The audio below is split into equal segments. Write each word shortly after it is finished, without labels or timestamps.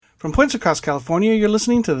From points across California, you're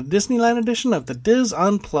listening to the Disneyland edition of the Diz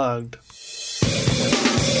Unplugged.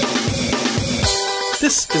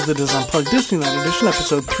 This is the Diz Unplugged Disneyland edition,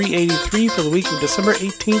 episode 383 for the week of December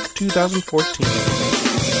 18th, 2014.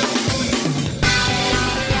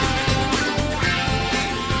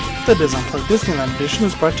 The Diz Unplugged Disneyland edition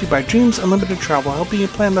is brought to you by Dreams Unlimited Travel, helping you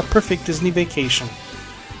plan the perfect Disney vacation.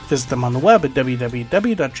 Visit them on the web at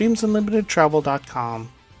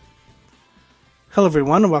www.dreamsunlimitedtravel.com. Hello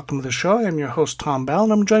everyone and welcome to the show. I'm your host Tom Bell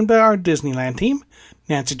and I'm joined by our Disneyland team,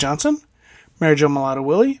 Nancy Johnson, Mary Jo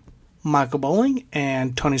Mulatto-Willie, Michael Bowling,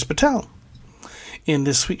 and Tony Spatel. In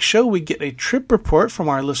this week's show we get a trip report from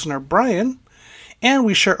our listener Brian, and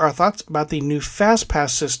we share our thoughts about the new Fast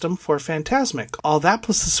Pass system for Fantasmic. All that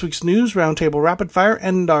plus this week's news, Roundtable Rapid Fire,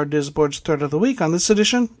 and our Disboard's Thread of the Week on this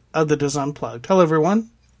edition of the Diz Unplugged. Hello everyone.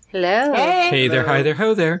 Hello. Hey there, hi there,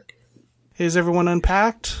 ho there. Is everyone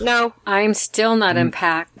unpacked? No, I'm still not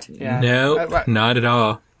unpacked. Yeah. No, not at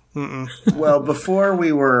all. Mm-mm. Well, before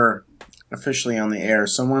we were officially on the air,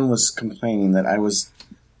 someone was complaining that I was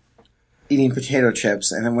eating potato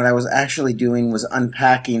chips, and then what I was actually doing was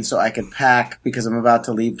unpacking so I could pack because I'm about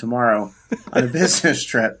to leave tomorrow on a business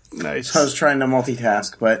trip. Nice. So I was trying to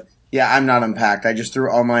multitask, but yeah, I'm not unpacked. I just threw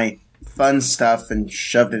all my fun stuff and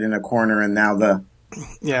shoved it in a corner, and now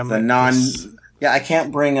I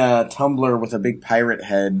can't bring a tumbler with a big pirate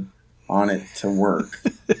head on it to work.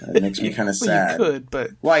 It makes me kind of sad. Well, you could, but...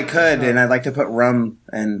 Well, I could, and I'd like to put rum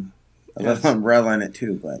and a little umbrella in it,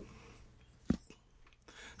 too, but...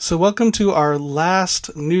 So welcome to our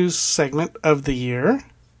last news segment of the year.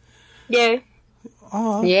 Yay.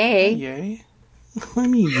 Aw, yay. Yay. I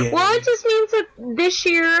mean, yay. Well, it just means that this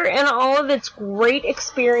year and all of its great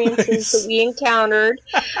experiences that we encountered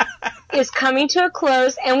is coming to a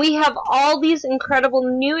close, and we have all these incredible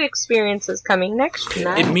new experiences coming next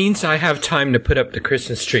year. It means I have time to put up the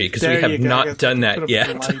Christmas tree, because we have not done that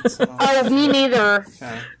yet. Oh, me neither.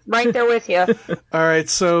 Yeah. Right there with you. All right,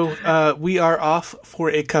 so we are off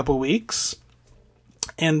for a couple weeks,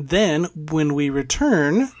 and then when we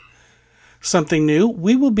return, something new,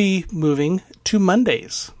 we will be moving to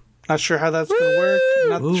Mondays. Not sure how that's going to work.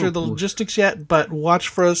 Not sure the logistics yet, but watch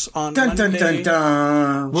for us on Monday,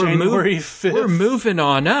 January 5th. We're moving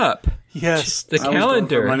on up. Yes. The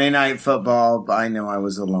calendar. Monday Night Football, but I know I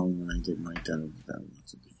was alone when I did my dun.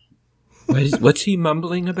 What's he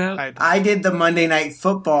mumbling about? I did the Monday Night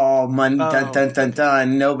Football,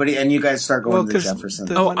 nobody, and you guys start going to the Jefferson.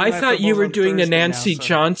 I thought you were doing the Nancy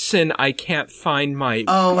Johnson, I can't find my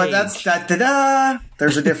well, page. That's da-da-da.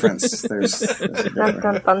 There's a difference. There's a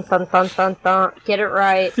difference. Dun. Get it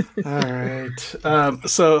right. All right.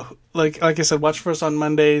 So, like I said, watch for us on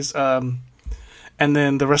Mondays, and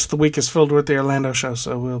then the rest of the week is filled with the Orlando show,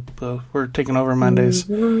 so we're taking over Mondays.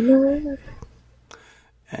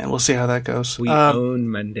 And we'll see how that goes. We own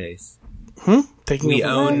Mondays. We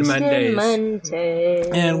own Mondays.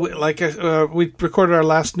 And we recorded our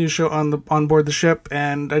last news show on board the ship,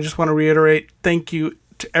 and I just want to reiterate thank you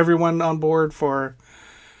to everyone on board for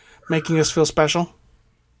making us feel special.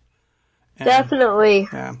 And, definitely.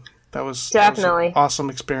 Yeah, that was an awesome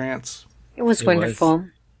experience. It was wonderful.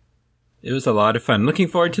 It was a lot of fun. Looking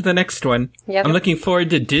forward to the next one. Yep. I'm looking forward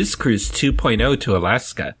to Diz Cruise 2.0 to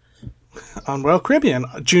Alaska. On Royal Caribbean,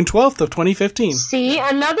 June 12th of 2015. See,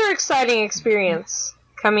 another exciting experience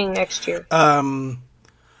coming next year.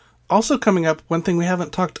 Also coming up, one thing we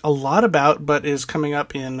haven't talked a lot about, but is coming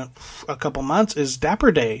up in a couple months, is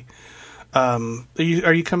Dapper Day. Are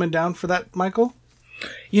you coming down for that, Michael?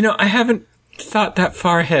 I haven't thought that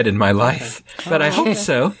far ahead in my life, but I hope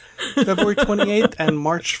so. February 28th and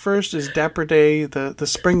March 1st is Dapper Day, the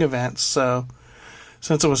spring events, so...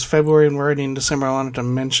 Since it was February and we're already in December, I wanted to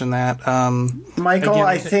mention that. Michael,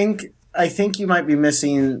 again, I think you might be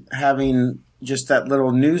missing having just that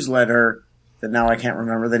little newsletter that now I can't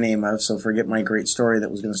remember the name of, so forget my great story that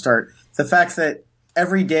was going to start. The fact that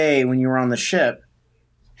every day when you were on the ship,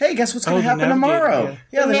 hey, guess what's going to happen tomorrow?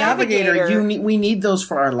 Yeah, the Navigator. We need those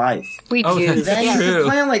for our life. We do. Then you can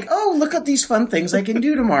plan look at these fun things I can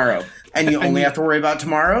do tomorrow. And you only have to worry about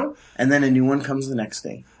tomorrow, and then a new one comes the next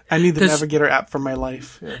day. I need the Navigator app for my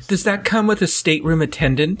life. Yes. Does that come with a stateroom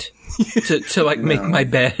attendant to make my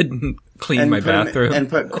bed and clean my bathroom? And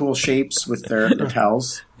put cool shapes with their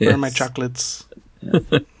towels. Yes. Where are my chocolates? Yeah.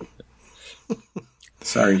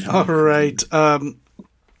 Sorry, Tom. All right. And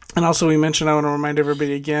also we mentioned, I want to remind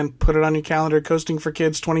everybody again, put it on your calendar, Coasting for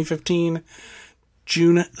Kids 2015,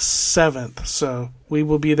 June 7th. So we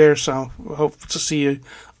will be there, so we hope to see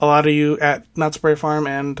a lot of you at Knott's Berry Farm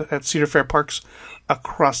and at Cedar Fair Parks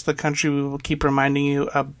across the country. We will keep reminding you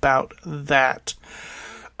about that.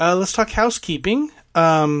 Let's talk housekeeping.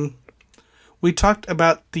 we talked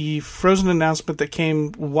about the Frozen announcement that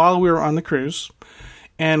came while we were on the cruise,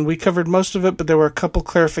 and we covered most of it, but there were a couple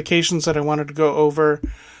clarifications that I wanted to go over,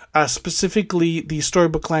 specifically the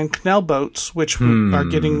Storybook Land canal boats, which are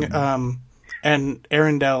getting an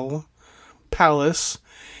Arendelle Palace.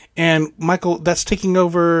 And Michael, that's taking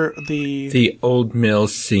over the old mill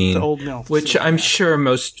scene, which I'm sure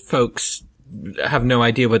most folks have no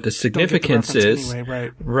idea what the significance is.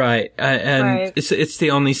 Anyway, right. And it's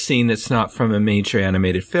the only scene that's not from a major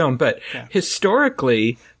animated film. But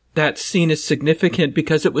historically, that scene is significant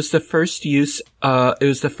because it was the first use. It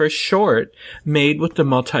was the first short made with the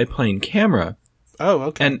multiplane camera. Oh,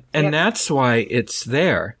 okay. And that's why it's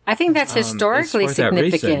there. I think that's historically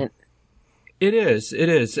significant. It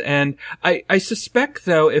is. And I suspect,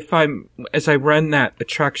 though, as I run that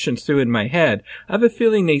attraction through in my head, I have a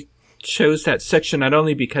feeling they chose that section not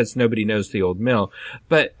only because nobody knows the old mill,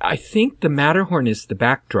 but I think the Matterhorn is the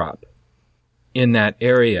backdrop in that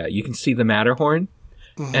area. You can see the Matterhorn.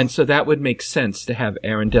 Mm-hmm. And so that would make sense to have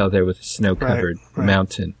Arendelle there with a snow-covered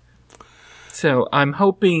mountain. So I'm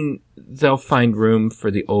hoping they'll find room for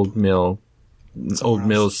the old mills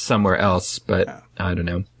somewhere else, but I don't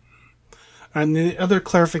know. And the other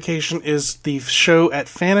clarification is the show at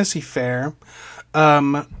Fantasy Fair.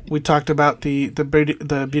 We talked about the Beauty and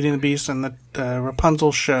the Beast and the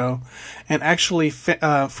Rapunzel show, and actually,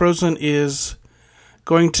 Frozen is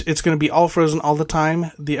it's going to be all Frozen all the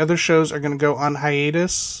time. The other shows are going to go on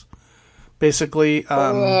hiatus. Basically,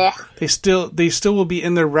 they still will be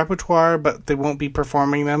in their repertoire, but they won't be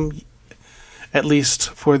performing them, at least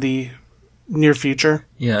for the near future.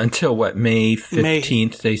 Yeah, until May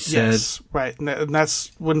 15th, they said. Yes, right. And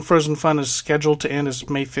that's when Frozen Fun is scheduled to end, is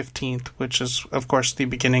May 15th, which is, of course, the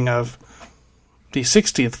beginning of the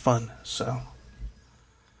 60th Fun. So,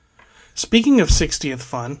 speaking of 60th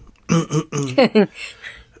Fun.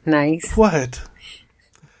 Nice. What?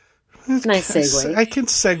 Nice segue. I can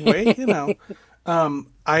segue, you know. I'm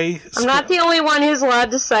not the only one who's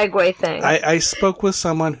allowed to segue things. I spoke with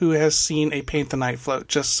someone who has seen a Paint the Night float,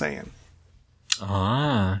 just saying.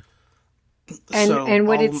 Ah. And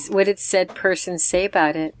what did said person say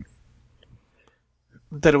about it?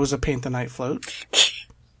 That it was a Paint the Night float.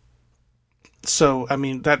 So, I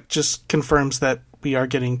mean, that just confirms that we are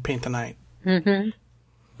getting Paint the Night. Mm-hmm.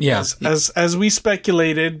 Yeah. As we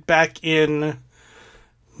speculated back in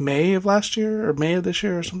May of last year or May of this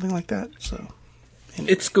year or something like that. So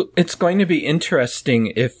it's going to be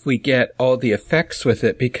interesting if we get all the effects with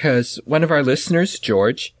it, because one of our listeners,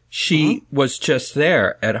 George, she was just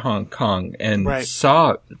there at Hong Kong and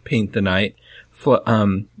saw Paint the Night for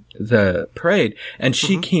the parade, and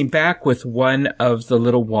she came back with one of the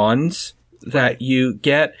little wands that you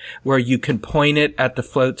get where you can point it at the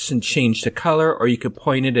floats and change the color, or you could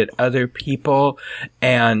point it at other people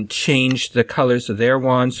and change the colors of their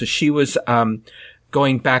wands. So she was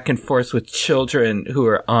going back and forth with children who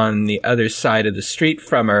were on the other side of the street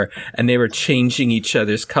from her, and they were changing each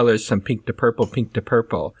other's colors from pink to purple, pink to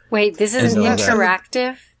purple. Wait, this is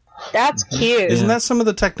interactive? That's cute. Isn't that some of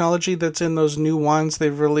the technology that's in those new wands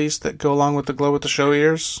they've released that go along with the glow with the show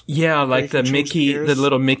ears? Yeah, like the Mickey, the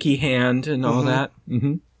little Mickey hand and all that.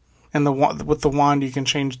 Mm-hmm. And with the wand, you can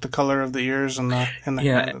change the color of the ears and the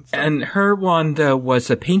hand. And her wand though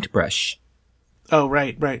was a paintbrush. Oh,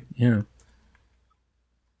 right. Yeah.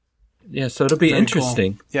 Yeah, so it'll be very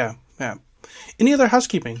interesting. Cool. Yeah. Any other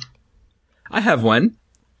housekeeping? I have one.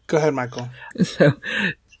 Go ahead, Michael. So,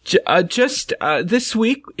 just this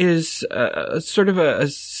week is sort of a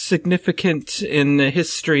significant in the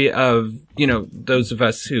history of, those of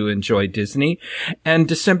us who enjoy Disney. And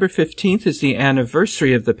December 15th is the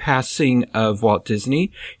anniversary of the passing of Walt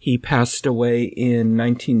Disney. He passed away in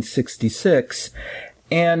 1966.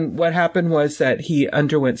 And what happened was that he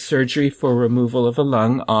underwent surgery for removal of a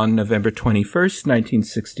lung on November 21st,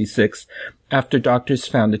 1966, after doctors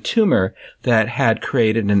found a tumor that had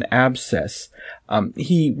created an abscess.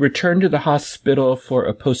 He returned to the hospital for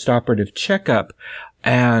a post-operative checkup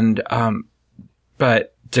and,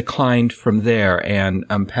 but declined from there and,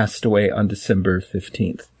 passed away on December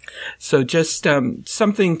 15th. So just,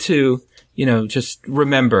 something to, just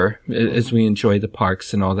remember as we enjoy the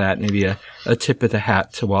parks and all that. Maybe a tip of the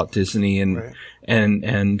hat to Walt Disney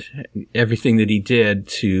and everything that he did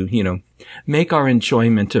to, make our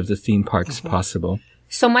enjoyment of the theme parks possible.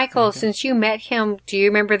 So, Michael, since you met him, do you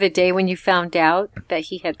remember the day when you found out that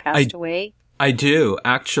he had passed away? I do,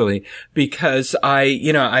 actually, because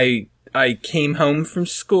I came home from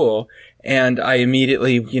school And I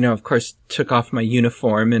immediately, of course, took off my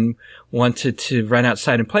uniform and wanted to run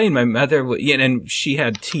outside and play. And my mother, and she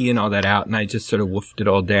had tea and all that out, and I just sort of woofed it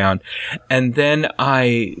all down. And then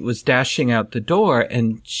I was dashing out the door,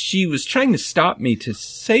 and she was trying to stop me to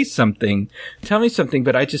say something, tell me something,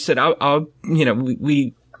 but I just said,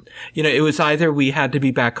 it was either we had to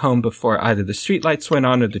be back home before either the streetlights went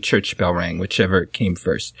on or the church bell rang, whichever came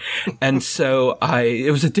first. And so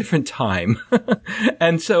it was a different time.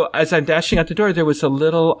 And so as I'm dashing out the door, there was a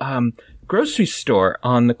little, grocery store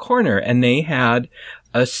on the corner, and they had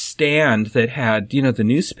a stand that had, the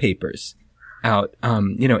newspapers out,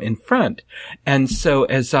 in front. And so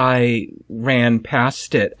as I ran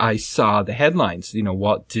past it, I saw the headlines,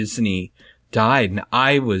 Walt Disney died, and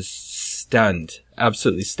I was stunned,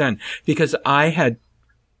 absolutely stunned, because I had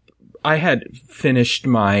finished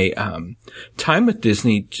my time with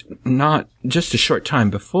Disney not just a short time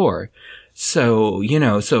before. So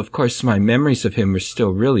of course my memories of him were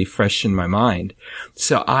still really fresh in my mind.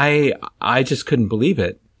 So I just couldn't believe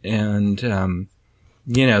it. And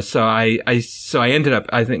so I ended up,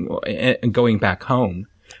 I think, going back home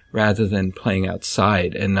rather than playing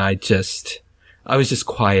outside, and I was just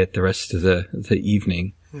quiet the rest of the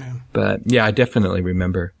evening. Yeah. But yeah, I definitely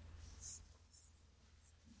remember.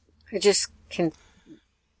 I just can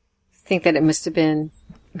think that it must have been,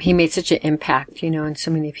 he made such an impact, on so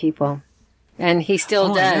many people. And he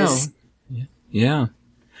still does. Yeah.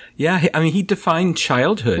 Yeah. I mean, he defined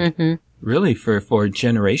childhood really for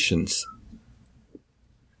generations.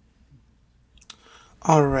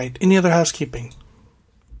 All right. Any other housekeeping?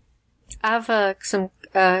 I have some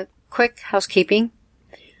quick housekeeping.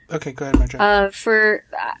 Okay, go ahead, Marjorie.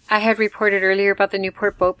 I had reported earlier about the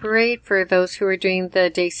Newport Boat Parade for those who were doing the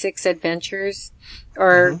Day 6 adventures,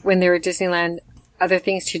 or when they were at Disneyland, other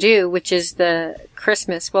things to do, which is the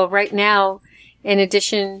Christmas. Well, right now, in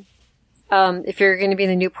addition, if you're going to be in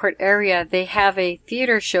the Newport area, they have a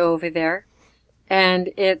theater show over there, and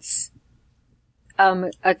it's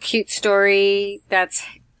a cute story that's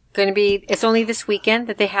going to be, it's only this weekend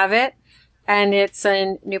that they have it. And it's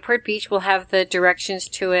in Newport Beach. We'll have the directions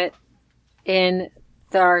to it in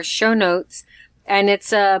our show notes. And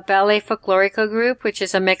it's a ballet folklorico group, which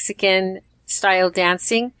is a Mexican-style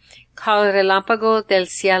dancing called Relámpago del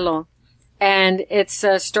Cielo. And it's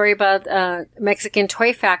a story about a Mexican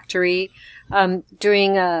toy factory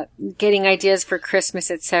getting ideas for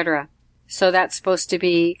Christmas, etc. So that's supposed to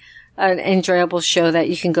be an enjoyable show that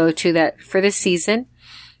you can go to that for the season.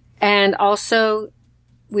 And also,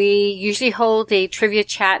 we usually hold a trivia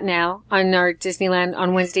chat now on our Disneyland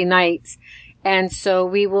on Wednesday nights. And so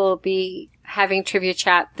we will be having trivia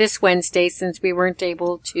chat this Wednesday since we weren't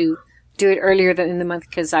able to do it earlier in the month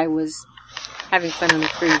because I was having fun on the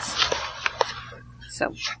cruise.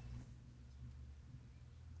 So.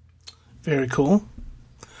 Very cool.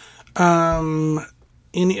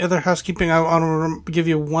 Any other housekeeping? I want to give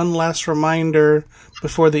you one last reminder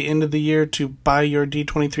before the end of the year to buy your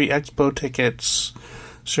D23 Expo tickets.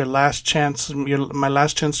 It's your last chance,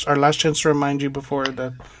 our last chance to remind you before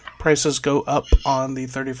the prices go up on the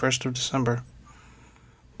 31st of December.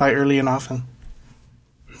 Buy early and often.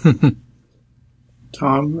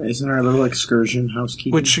 Tom, isn't our little excursion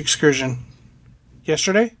housekeeping? Which excursion?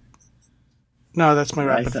 Yesterday? No, that's my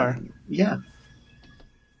rapid fire. Yeah.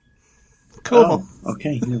 Cool. Oh,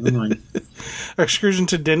 okay, never mind. Our excursion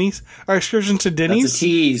to Denny's? That's a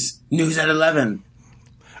tease. News at 11.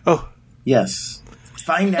 Oh. Yes.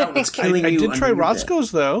 Find out what's killing you. I did try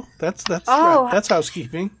Roscoe's, though. That's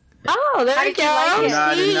housekeeping. Oh, there you go.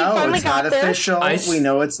 It's not official. We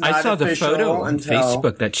know it's not official. I saw the photo on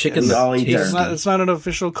Facebook. That chicken looked tasty. It's not an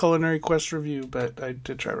official Culinary Quest review, but I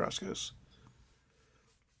did try Roscoe's.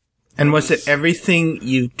 And was it everything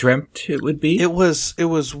you dreamt it would be? It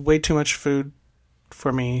was way too much food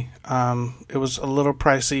for me. It was a little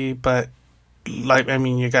pricey, but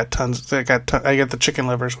you got tons. I got the chicken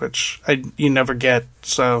livers, which you never get,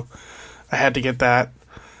 so I had to get that.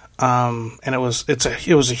 And it was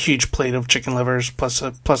a huge plate of chicken livers plus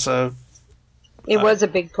a. It was a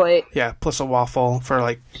big plate. Yeah, plus a waffle for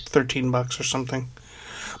like $13 or something.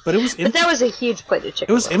 But it was empty. But that was a huge plate of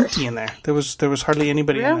chicken. It was livers. Empty in there. There was hardly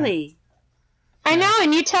anybody in there. Really? I know,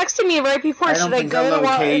 and you texted me right before. Should I go to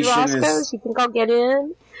Roscoe's? You think I'll get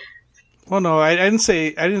in? Well, no, I didn't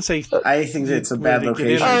say. I think it's a bad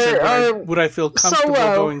location. Would I feel comfortable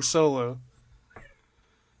going solo?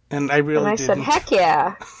 And I really didn't. And I said, heck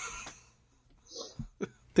yeah.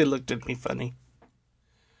 They looked at me funny.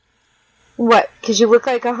 What? Because you look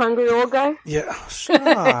like a hungry old guy? Yeah,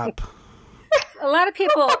 stop. A lot of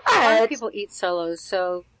people eat solos,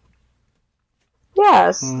 so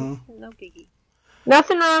yes, no biggie.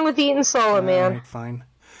 Nothing wrong with eating solo, man. All right, fine.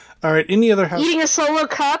 All right, any other house... Eating a solo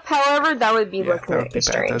cup, however, that would be looking that would be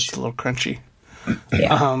strange. bad. That's a little crunchy.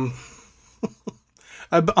 Yeah.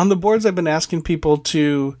 On the boards, I've been asking people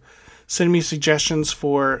to send me suggestions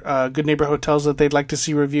for good neighbor hotels that they'd like to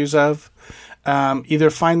see reviews of.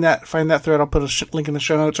 Either find that thread, I'll put a link in the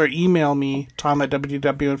show notes, or email me,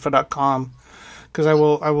 tom@wwinfo.com, because I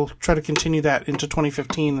will try to continue that into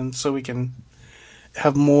 2015, and so we can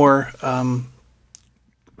have more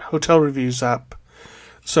hotel reviews up.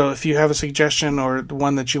 So if you have a suggestion or the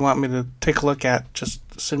one that you want me to take a look at, just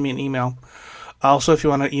send me an email. Also, if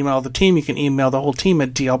you want to email the team, you can email the whole team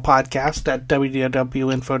at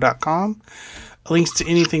dlpodcast@wwinfo.com. Links to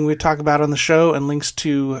anything we talk about on the show and links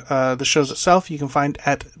to the shows itself you can find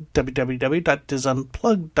at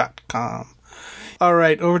www.disunplug.com. All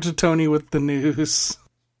right, over to Tony with the news.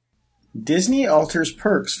 Disney alters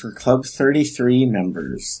perks for Club 33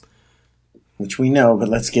 members, which we know, but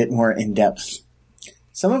let's get more in depth.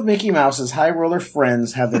 Some of Mickey Mouse's high roller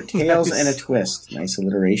friends have their tails in a twist. Nice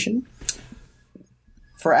alliteration.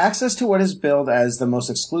 For access to what is billed as the most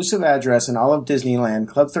exclusive address in all of Disneyland,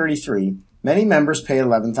 Club 33, many members pay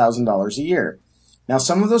 $11,000 a year. Now,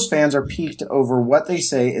 some of those fans are piqued over what they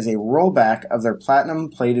say is a rollback of their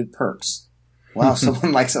platinum-plated perks. Wow,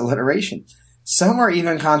 someone likes alliteration. Some are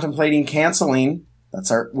even contemplating canceling.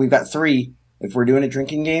 We've got 3. If we're doing a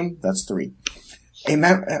drinking game, that's 3.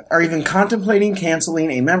 Are even contemplating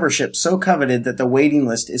canceling a membership so coveted that the waiting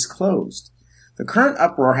list is closed. The current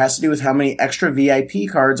uproar has to do with how many extra VIP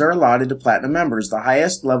cards are allotted to Platinum members, the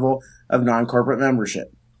highest level of non-corporate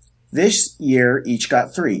membership. This year, each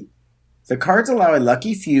got 3. The cards allow a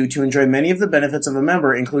lucky few to enjoy many of the benefits of a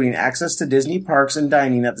member, including access to Disney parks and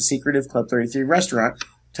dining at the secretive Club 33 restaurant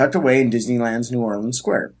tucked away in Disneyland's New Orleans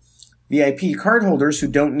Square. VIP cardholders who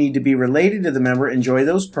don't need to be related to the member enjoy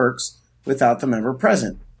those perks without the member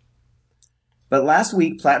present. But last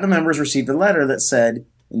week, Platinum members received a letter that said,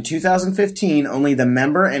 in 2015, only the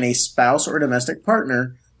member and a spouse or domestic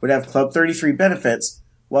partner would have Club 33 benefits,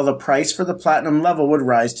 while the price for the Platinum level would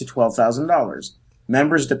rise to $12,000.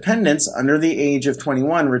 Members' dependents under the age of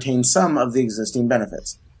 21 retain some of the existing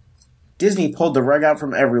benefits. Disney pulled the rug out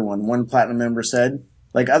from everyone, one Platinum member said.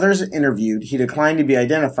 Like others interviewed, he declined to be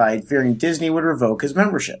identified, fearing Disney would revoke his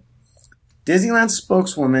membership. Disneyland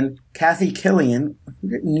spokeswoman Kathy Killian,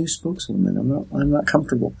 new spokeswoman, I'm not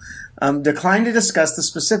comfortable, declined to discuss the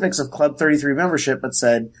specifics of Club 33 membership, but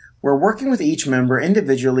said, "We're working with each member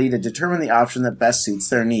individually to determine the option that best suits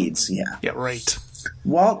their needs." Yeah, right.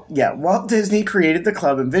 Walt Disney created the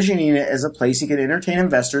club, envisioning it as a place he could entertain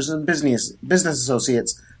investors and business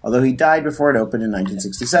associates, although he died before it opened in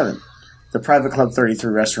 1967. The private Club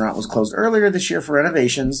 33 restaurant was closed earlier this year for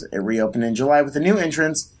renovations. It reopened in July with a new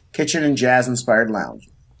entrance, kitchen, and jazz-inspired lounge.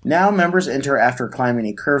 Now members enter after climbing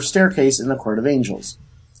a curved staircase in the Court of Angels.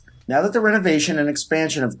 Now that the renovation and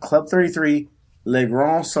expansion of Club 33, Le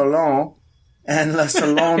Grand Salon, and Le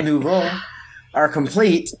Salon Nouveau are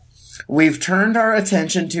complete, we've turned our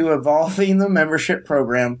attention to evolving the membership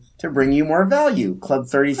program to bring you more value, Club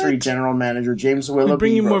 33 General Manager James Willoughby. We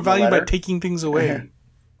bring you more value by taking things away.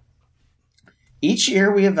 Each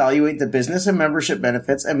year, we evaluate the business and membership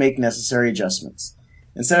benefits and make necessary adjustments.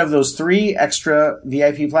 Instead of those 3 extra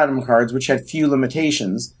VIP Platinum cards, which had few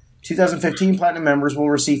limitations, 2015 Platinum members will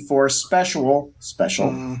receive 4 special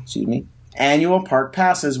annual park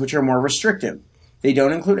passes, which are more restrictive. They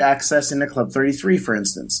don't include access into Club 33, for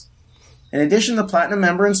instance. In addition, the Platinum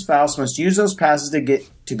member and spouse must use those passes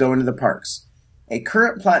to go into the parks. A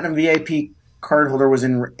current Platinum VIP cardholder was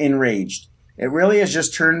enraged. It really has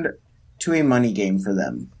just turned to a money game for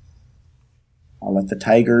them. I'll let the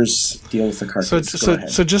Tigers deal with the cards.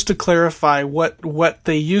 So just to clarify, what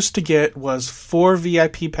they used to get was 4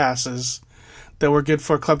 VIP passes that were good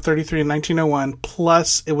for Club 33 in 1901,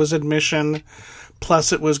 plus it was admission,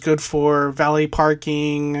 plus it was good for valet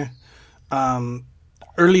parking,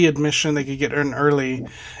 early admission, they could get in early.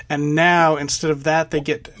 And now, instead of that, they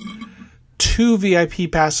get 2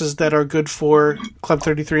 VIP passes that are good for Club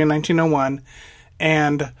 33 in 1901,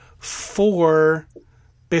 and 4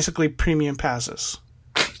 basically premium passes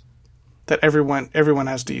that everyone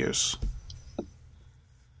has to use.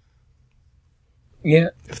 Yeah,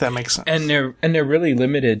 if that makes sense. And they're really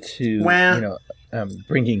limited to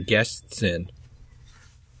bringing guests in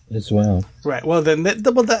as well. Right. Well, then,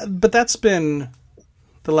 but that's been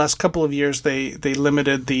the last couple of years. They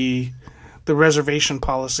limited the reservation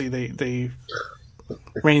policy. They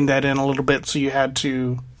reined that in a little bit, so you had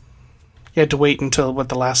to wait until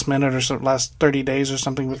the last minute or so, last 30 days or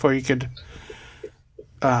something before you could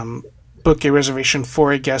book a reservation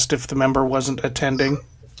for a guest if the member wasn't attending.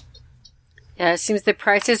 Yeah, it seems the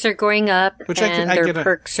prices are going up, and their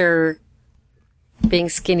perks are being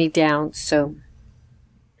skinny down. So,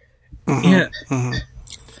 yeah,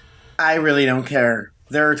 I really don't care.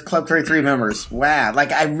 They're Club 33 members. Wow,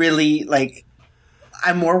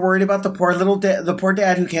 I'm more worried about the poor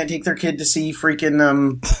dad who can't take their kid to see freaking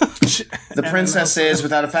the princesses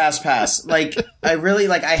without a fast pass. Like, I really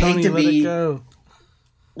I hate to be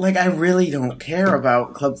I really don't care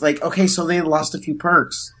about clubs. Like, okay, so they lost a few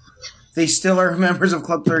perks. They still are members of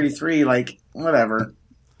Club 33. Like, whatever.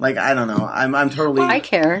 Like, I don't know. I'm totally. I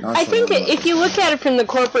care. I think if you look at it from the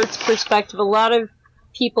corporate's perspective, a lot of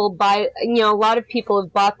people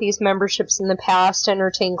have bought these memberships in the past to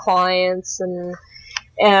entertain clients and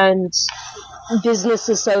business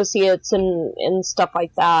associates and stuff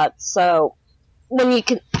like that. So when you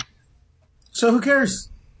can, so who cares?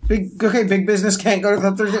 Big business can't go to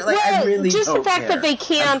Club 33. Like, I really just don't the fact care. that they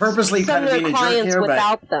can't purposely send their clients here,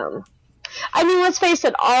 without them. I mean, let's face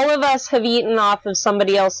it, all of us have eaten off of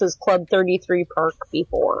somebody else's Club 33 perk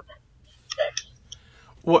before.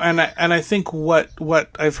 Well, and I think what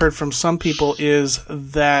I've heard from some people is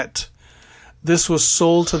that this was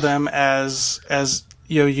sold to them as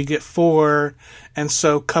you get 4, and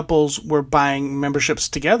so couples were buying memberships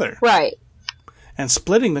together, right, and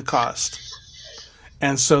splitting the cost,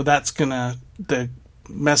 and so that's gonna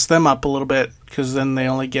mess them up a little bit because then they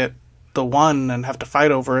only get the one and have to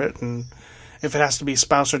fight over it, and if it has to be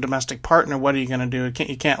spouse or domestic partner, what are you gonna do?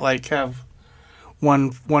 You can't have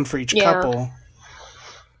one for each couple.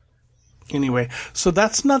 Anyway, so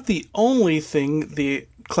that's not the only thing the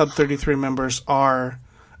Club 33 members are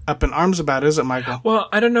up in arms about, is it, Michael? Well,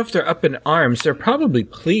 I don't know if they're up in arms. They're probably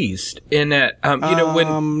pleased in that,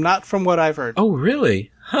 when... Not from what I've heard. Oh,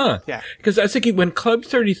 really? Huh. Yeah. Because I was thinking when Club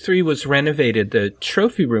 33 was renovated, the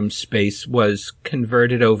trophy room space was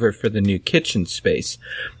converted over for the new kitchen space.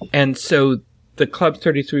 And so the Club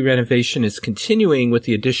 33 renovation is continuing with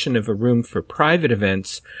the addition of a room for private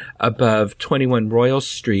events above 21 Royal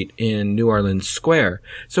Street in New Orleans Square.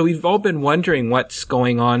 So we've all been wondering what's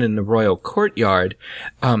going on in the Royal Courtyard,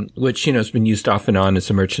 which, has been used off and on as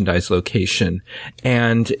a merchandise location.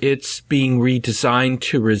 And it's being redesigned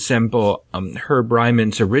to resemble Herb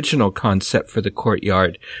Ryman's original concept for the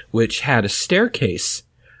courtyard, which had a staircase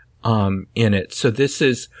in it. So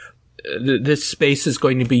this space is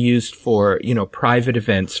going to be used for, private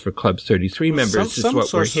events for Club 33 members, is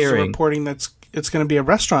what we're hearing. Are reporting that it's going to be a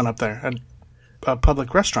restaurant up there, a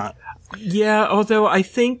public restaurant. Yeah, although I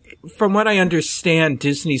think, from what I understand,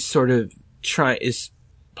 Disney sort of is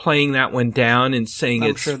playing that one down and saying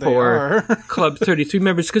it's for Club 33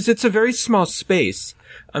 members, because it's a very small space.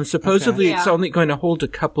 Supposedly it's only going to hold a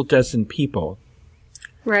couple dozen people.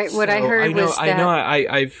 Right, what I heard was that...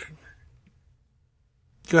 I've...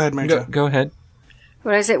 Go ahead, Mary Jo. Go ahead.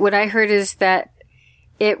 What I heard is that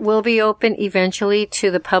it will be open eventually to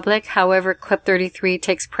the public. However, Club 33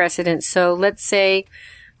 takes precedence. So let's say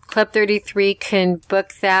Club 33 can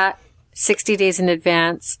book that 60 days in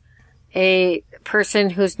advance. A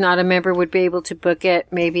person who's not a member would be able to book it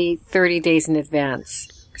maybe 30 days in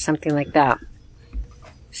advance, something like that.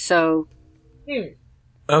 So...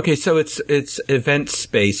 Okay, so it's event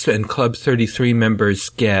space, and Club 33 members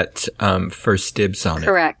get first dibs on it.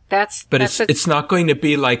 Correct. But it's not going to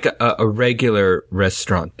be like a regular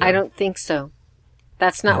restaurant, though. I don't think so.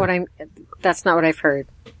 That's not what I've heard.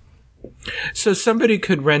 So somebody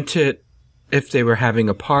could rent it if they were having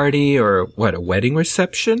a party or a wedding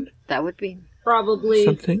reception? That would be probably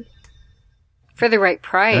something for the right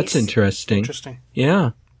price. That's interesting.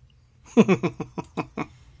 Yeah.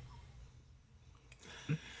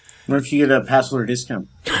 What if you get a pass holder discount?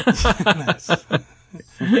 Nice.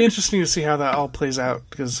 It'll be interesting to see how that all plays out,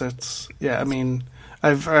 because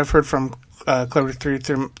I've heard from Club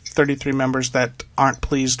 33 members that aren't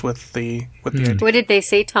pleased with the idea. What did they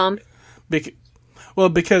say, Tom?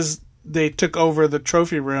 Because they took over the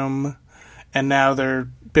trophy room, and now they're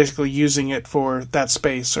basically using it for that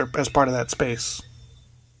space, or as part of that space.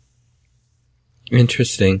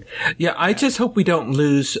 Interesting. Yeah, I just hope we don't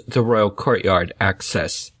lose the Royal Courtyard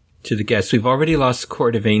access to the guests. We've already lost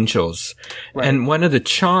Court of Angels. Right. And one of the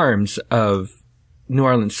charms of New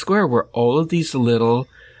Orleans Square were all of these little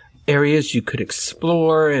areas you could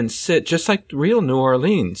explore and sit, just like real New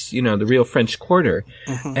Orleans, the real French Quarter.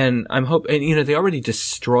 Mm-hmm. And I'm hoping, they already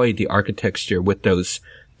destroyed the architecture with those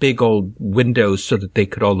big old windows so that they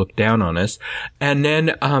could all look down on us. And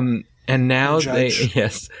then, and now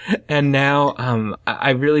I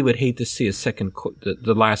really would hate to see a second,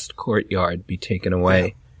 the last courtyard be taken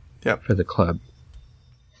away. Yep. For the club.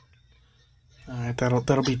 All right, that'll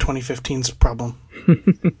be 2015's problem.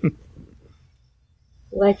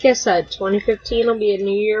 Like I said, 2015 will be a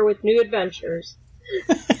new year with new adventures.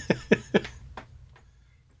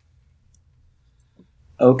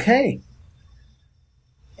 Okay.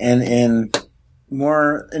 And in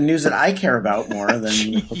more news that I care about more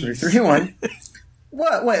than 331.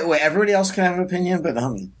 What? Wait. Everybody else can have an opinion, but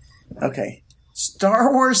not me. Okay.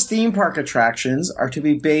 Star Wars theme park attractions are to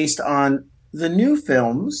be based on the new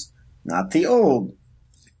films, not the old.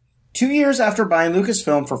 2 years after buying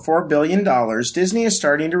Lucasfilm for $4 billion, Disney is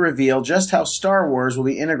starting to reveal just how Star Wars will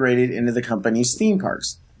be integrated into the company's theme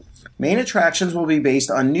parks. Main attractions will be based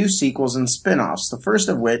on new sequels and spin-offs, the first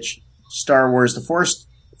of which, Star Wars The Force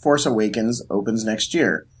Awakens, opens next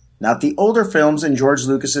year. Not the older films in George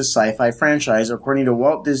Lucas's sci-fi franchise, according to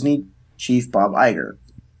Walt Disney chief Bob Iger.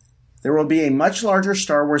 There will be a much larger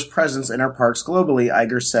Star Wars presence in our parks globally,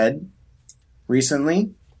 Iger said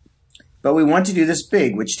recently. But we want to do this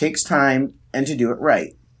big, which takes time, and to do it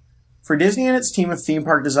right. For Disney and its team of theme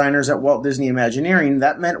park designers at Walt Disney Imagineering,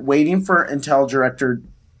 that meant waiting for Intel director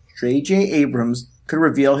J.J. Abrams could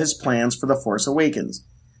reveal his plans for The Force Awakens.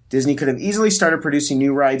 Disney could have easily started producing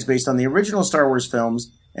new rides based on the original Star Wars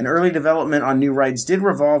films, and early development on new rides did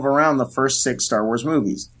revolve around the first 6 Star Wars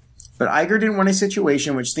movies. But Iger didn't want a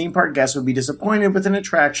situation in which theme park guests would be disappointed with an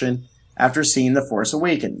attraction after seeing The Force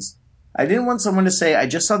Awakens. I didn't want someone to say, I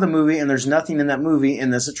just saw the movie and there's nothing in that movie in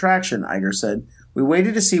this attraction, Iger said. We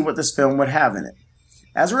waited to see what this film would have in it.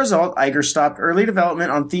 As a result, Iger stopped early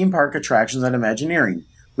development on theme park attractions at Imagineering.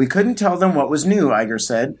 We couldn't tell them what was new, Iger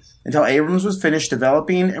said, until Abrams was finished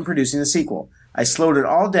developing and producing the sequel. I slowed it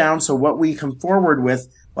all down so what we come forward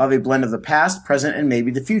with will have a blend of the past, present, and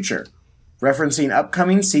maybe the future, referencing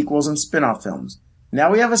upcoming sequels and spin-off films.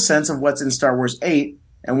 Now we have a sense of what's in Star Wars 8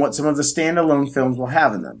 and what some of the standalone films will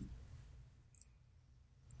have in them.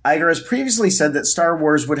 Iger has previously said that Star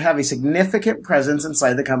Wars would have a significant presence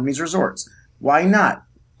inside the company's resorts. Why not?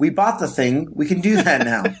 We bought the thing. We can do that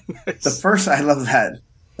now. Nice. I love that.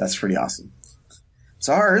 That's pretty awesome. It's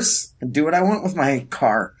ours. I can do what I want with my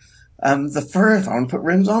car. If I want to put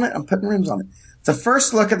rims on it, I'm putting rims on it. The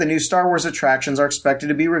first look at the new Star Wars attractions are expected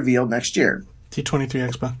to be revealed next year. T23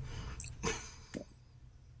 Expo.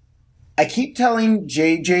 I keep telling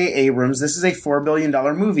J.J. Abrams this is a $4 billion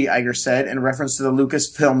movie, Iger said, in reference to the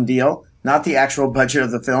Lucasfilm deal, not the actual budget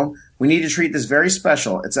of the film. We need to treat this very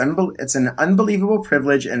special. It's an unbelievable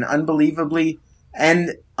privilege and unbelievable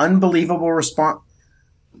response.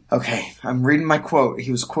 Okay, I'm reading my quote.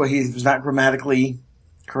 He was not grammatically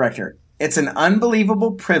correct here. It's an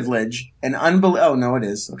unbelievable privilege and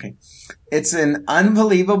It's an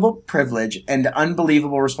unbelievable privilege and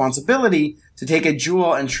unbelievable responsibility to take a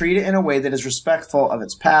jewel and treat it in a way that is respectful of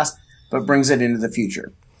its past, but brings it into the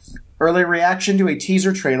future. Early reaction to a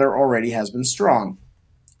teaser trailer already has been strong.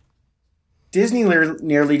 Disney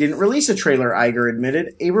nearly didn't release a trailer, Iger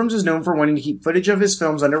admitted. Abrams is known for wanting to keep footage of his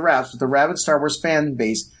films under wraps, but the rabid Star Wars fan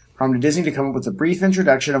base prompted Disney to come up with a brief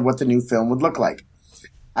introduction of what the new film would look like.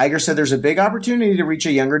 Iger said there's a big opportunity to reach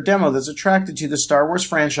a younger demo that's attracted to the Star Wars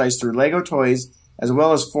franchise through Lego toys, as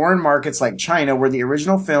well as foreign markets like China, where the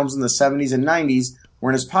original films in the 70s and 90s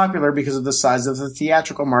weren't as popular because of the size of the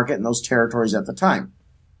theatrical market in those territories at the time.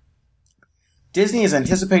 Disney is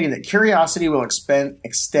anticipating that curiosity will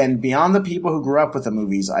extend beyond the people who grew up with the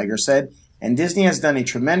movies, Iger said, and Disney has done a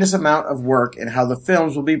tremendous amount of work in how the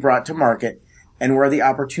films will be brought to market and where the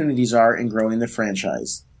opportunities are in growing the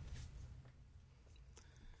franchise.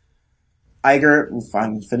 Iger,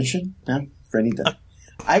 I'm finishing now? Ready to.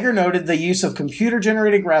 Iger noted the use of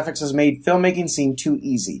computer-generated graphics has made filmmaking seem too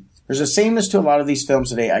easy. There's a sameness to a lot of these films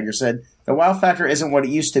today, Iger said. The wow factor isn't what it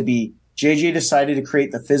used to be. JJ decided to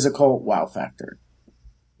create the physical wow factor.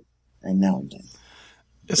 And now I'm done.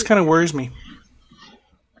 This kind of worries me.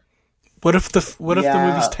 What if the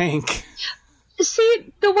movies tank?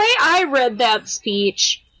 See, the way I read that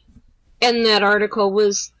speech and that article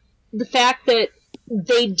was the fact that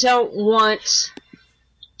they don't want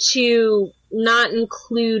to not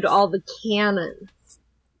include all the canon.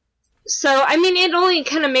 So, I mean, it only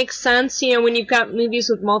kind of makes sense, when you've got movies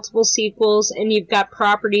with multiple sequels and you've got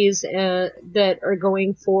properties that are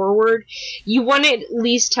going forward, you want to at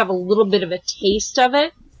least have a little bit of a taste of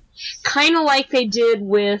it. Kind of like they did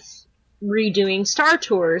with redoing Star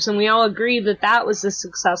Tours, and we all agree that that was a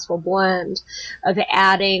successful blend of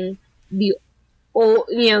adding the old,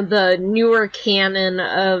 the newer canon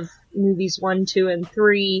of movies 1, 2, and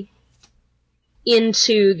 3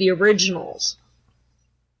 into the originals.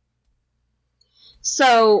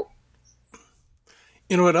 So,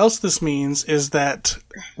 you know what else this means is that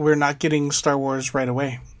we're not getting Star Wars right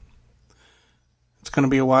away. It's going to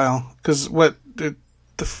be a while because episode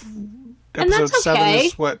 7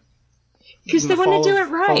 is what? Because they want to do it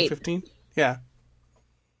right. Fall 15? Yeah.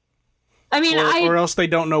 I mean, or else they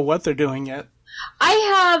don't know what they're doing yet. I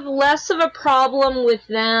have less of a problem with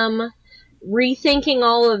them rethinking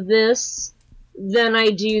all of this than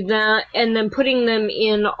I do that, and then putting them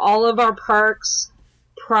in all of our parks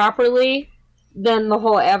properly than the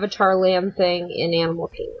whole Avatar Land thing in Animal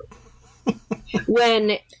Kingdom.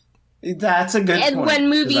 That's a good point. When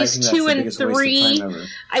movies 2 and 3,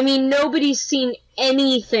 I mean, nobody's seen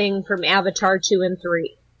anything from Avatar 2 and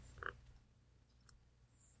 3.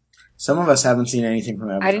 Some of us haven't seen anything from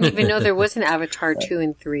Avatar. I didn't even know there was an Avatar 2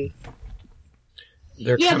 and 3.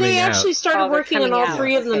 They actually started working on all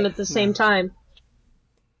 3 of them at the same time.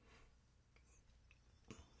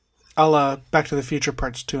 Back to the Future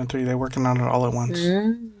parts 2 and 3, they're working on it all at once.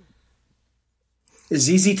 Mm. Is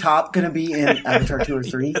ZZ Top going to be in Avatar 2 or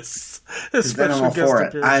 3? Yes. Then I'm all for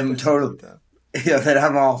it. I'm totally... Yeah, then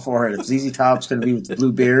I'm all for it. If ZZ Top's going to be with the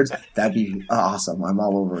blue beards, that'd be awesome. I'm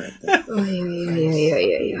all over it.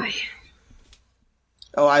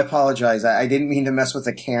 Oh, I apologize. I didn't mean to mess with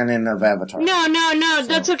the canon of Avatar. No,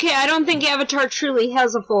 that's okay. I don't think Avatar truly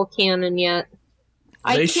has a full canon yet.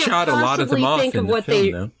 They shot a lot of them off in the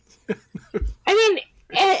film, though. I mean,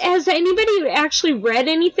 has anybody actually read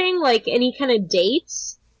anything, like any kind of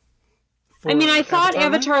dates? I mean, I thought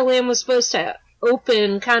Avatar Land was supposed to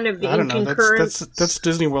open kind of in concurrence. That's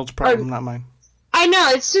Disney World's problem, not mine. I know,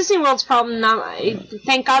 it's Disney World's problem.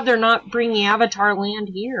 Thank God they're not bringing Avatar Land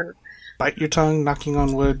here. Bite your tongue, knocking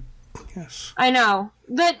on wood. Yes. I know.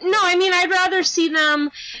 But, no, I mean, I'd rather see them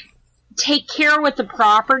take care with the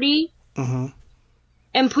property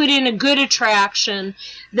and put in a good attraction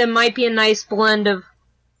that might be a nice blend of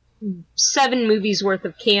 7 movies worth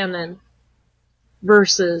of canon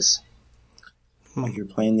versus... If you're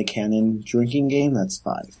playing the canon drinking game, that's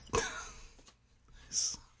 5.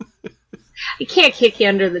 I can't kick you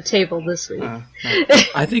under the table this week. No.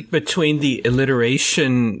 I think between the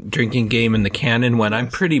alliteration drinking game and the canon one, I'm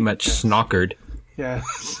pretty much snockered. Yeah.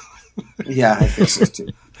 Yeah, I think so too.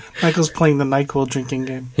 Michael's playing the NyQuil drinking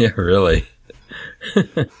game. Yeah, really.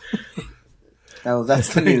 Oh,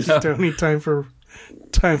 that's the news. Tony, time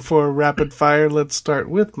for rapid fire. Let's start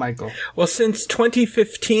with Michael. Well, since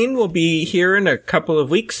 2015 will be here in a couple of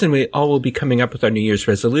weeks, and we all will be coming up with our New Year's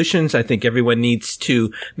resolutions, I think everyone needs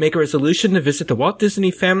to make a resolution to visit the Walt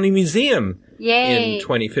Disney Family Museum. Yay. In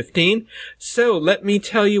 2015. So let me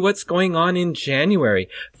tell you what's going on in January.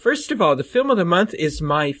 First of all, the film of the month is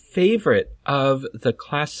my favorite of the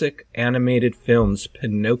classic animated films,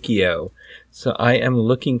 Pinocchio. So I am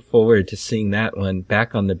looking forward to seeing that one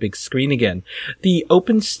back on the big screen again. The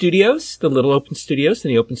open studios, the little open studios,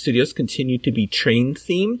 and the open studios continue to be train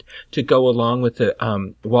themed to go along with the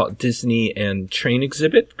Walt Disney and train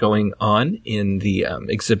exhibit going on in the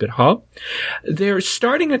exhibit hall. They're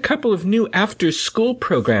starting a couple of new after school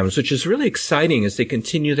programs, which is really exciting as they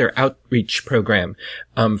continue their outreach program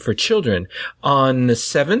for children. On the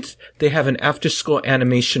 7th, they have an after school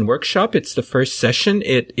animation workshop. It's the first session.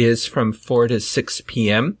 It is from 4 to 6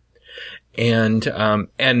 p.m. And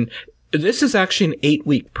this is actually an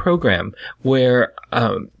 8-week program where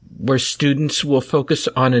students will focus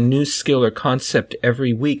on a new skill or concept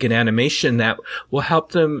every week in animation that will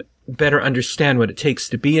help them better understand what it takes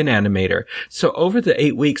to be an animator. So over the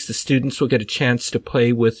 8 weeks, the students will get a chance to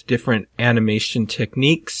play with different animation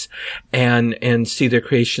techniques and see their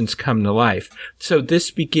creations come to life. So this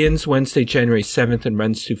begins Wednesday, January 7th and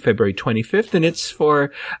runs through February 25th. And it's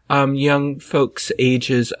for, young folks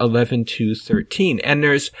ages 11 to 13. And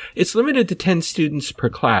it's limited to 10 students per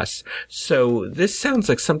class. So this sounds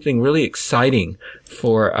like something really exciting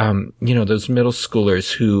for, those middle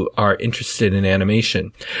schoolers who are interested in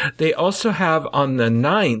animation. They also have on the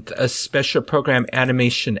 9th a special program,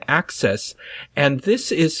 Animation Access, and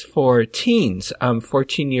this is for teens,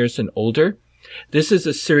 14 years and older. This is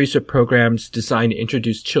a series of programs designed to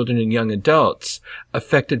introduce children and young adults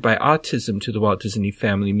affected by autism to the Walt Disney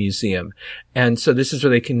Family Museum. And so this is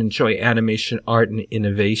where they can enjoy animation, art, and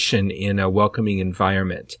innovation in a welcoming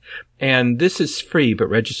environment. And this is free, but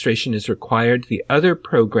registration is required. The other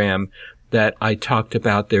program that I talked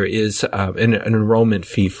about, there is an enrollment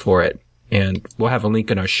fee for it. And we'll have a link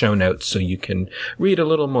in our show notes so you can read a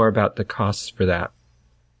little more about the costs for that.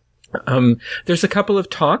 There's a couple of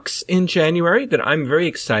talks in January that I'm very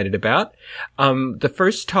excited about. The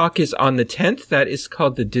first talk is on the 10th. That is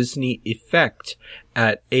called The Disney Effect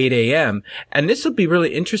at 8 a.m. And this will be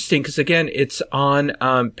really interesting because, again, it's on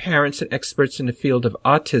parents and experts in the field of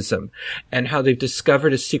autism and how they've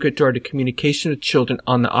discovered a secret door to communication with children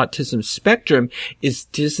on the autism spectrum is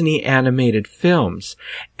Disney animated films.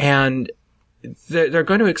 And they're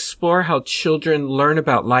going to explore how children learn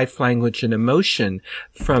about life, language, and emotion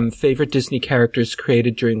from favorite Disney characters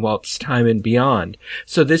created during Walt's time and beyond.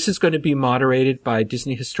 So this is going to be moderated by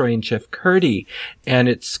Disney historian Jeff Curdy, and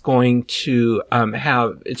it's going to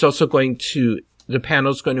the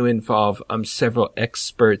panel is going to involve several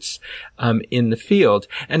experts in the field,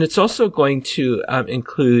 and it's also going to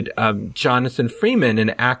include Jonathan Freeman, an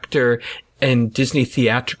actor in Disney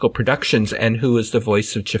theatrical productions, and who is the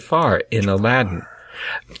voice of Jafar in Aladdin.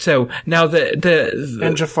 So now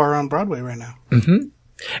and Jafar on Broadway right now. Mm-hmm.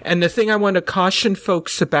 And the thing I want to caution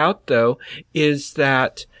folks about, though, is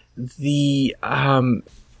that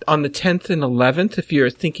on the 10th and 11th, if you're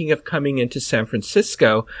thinking of coming into San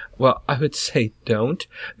Francisco, well, I would say don't,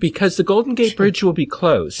 because the Golden Gate Bridge will be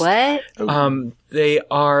closed. What? They're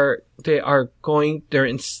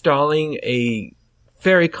installing a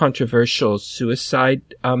very controversial suicide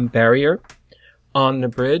barrier on the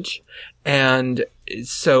bridge, and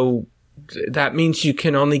so that means you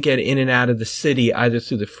can only get in and out of the city either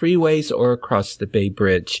through the freeways or across the Bay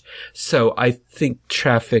Bridge. So I think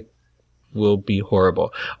traffic will be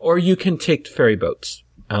horrible. Or you can take ferry boats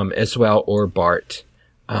as well, or BART,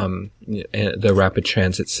 the rapid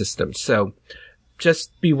transit system. So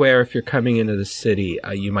just beware if you're coming into the city.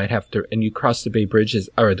 You might have to, and you cross the Bay Bridge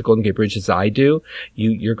or the Golden Gate Bridge as I do,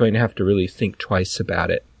 you're going to have to really think twice about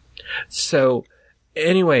it. So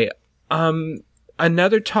anyway,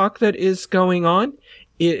 another talk that is going on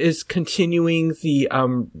is continuing the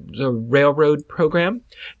railroad program,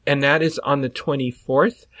 and that is on the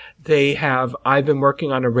 24th. I've been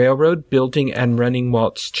working on a railroad, building and running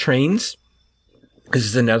Walt's trains. This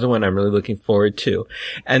is another one I'm really looking forward to.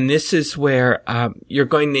 And this is where you're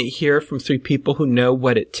going to hear from three people who know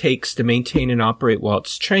what it takes to maintain and operate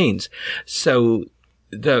Walt's trains. So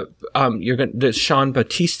Sean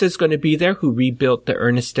Bautista is going to be there, who rebuilt the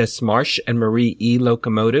Ernest S. Marsh and Marie E.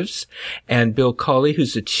 locomotives, and Bill Cawley,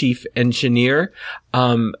 who's the chief engineer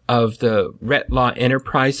of the Retlaw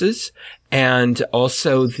Enterprises, and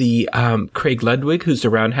also the Craig Ludwig, who's the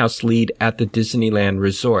roundhouse lead at the Disneyland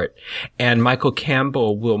Resort, and Michael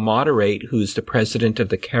Campbell will moderate, who's the president of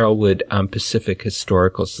the Carrollwood Pacific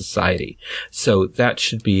Historical Society. So that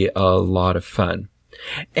should be a lot of fun.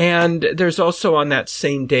 And there's also on that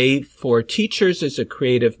same day for teachers is a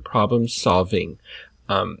creative problem solving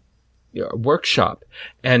workshop,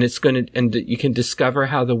 and you can discover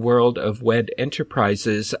how the world of WED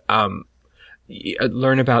enterprises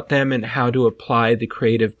learn about them and how to apply the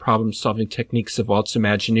creative problem solving techniques of Walt's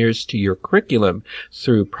Imagineers to your curriculum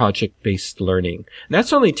through project based learning. And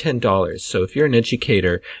that's only $10, so if you're an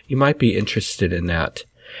educator, you might be interested in that.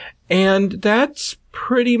 And that's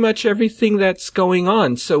pretty much everything that's going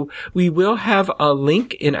on. So we will have a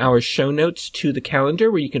link in our show notes to the calendar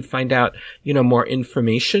where you can find out, more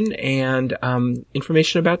information and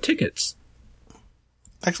information about tickets.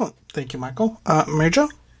 Excellent. Thank you, Michael. Mary Jo?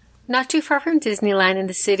 Not too far from Disneyland in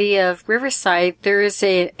the city of Riverside, there is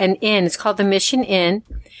an inn. It's called the Mission Inn.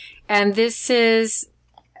 And this is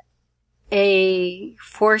a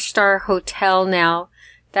 4-star hotel now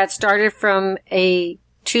that started from a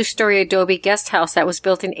 2-story adobe guest house that was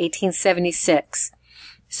built in 1876.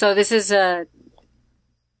 So this is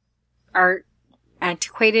our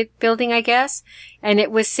antiquated building, I guess. And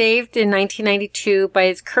it was saved in 1992 by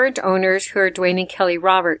its current owners, who are Dwayne and Kelly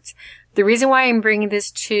Roberts. The reason why I'm bringing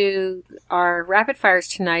this to our rapid fires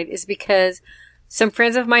tonight is because some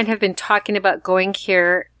friends of mine have been talking about going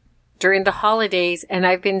here during the holidays, and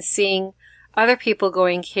I've been seeing other people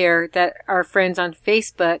going here that are friends on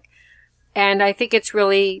Facebook. And I think it's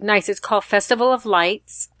really nice. It's called Festival of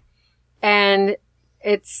Lights. And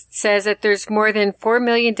it says that there's more than 4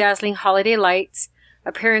 million dazzling holiday lights,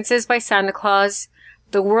 appearances by Santa Claus,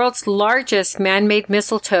 the world's largest man-made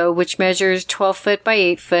mistletoe, which measures 12 foot by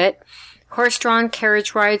 8 foot, horse-drawn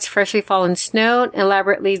carriage rides, freshly fallen snow,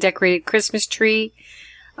 elaborately decorated Christmas tree,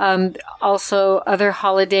 also other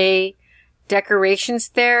holiday decorations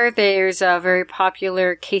there. There's a very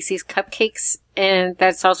popular Casey's Cupcakes, and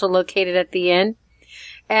that's also located at the inn.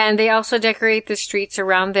 And they also decorate the streets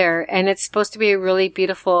around there, and it's supposed to be a really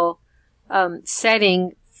beautiful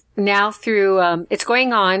setting now through, it's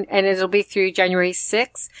going on, and it'll be through January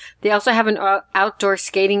 6th. They also have an outdoor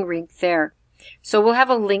skating rink there. So we'll have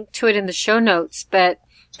a link to it in the show notes, but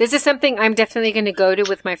this is something I'm definitely going to go to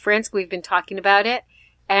with my friends. We've been talking about it,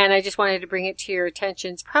 and I just wanted to bring it to your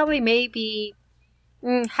attention. It's probably maybe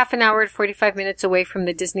half an hour to 45 minutes away from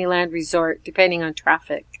the Disneyland Resort, depending on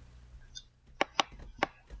traffic.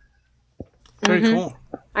 Very cool.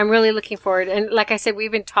 I'm really looking forward. And like I said,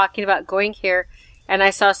 we've been talking about going here, and I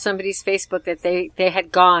saw somebody's Facebook that they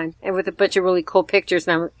had gone, and with a bunch of really cool pictures.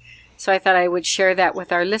 And So I thought I would share that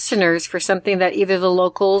with our listeners for something that either the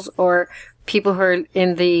locals or people who are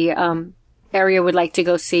in the area would like to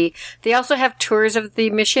go see. They also have tours of the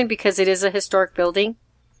mission because it is a historic building.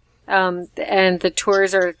 And the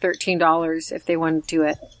tours are $13 if they want to do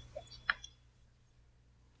it.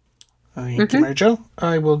 Thank you, Mary Jo.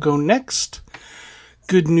 I will go next.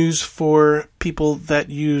 Good news for people that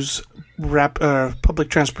use public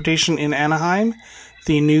transportation in Anaheim.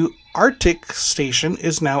 The new Arctic station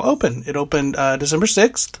is now open. It opened December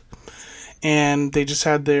 6th, and they just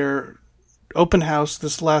had their open house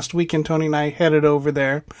this last weekend. Tony and I headed over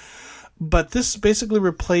there. But this basically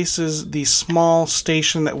replaces the small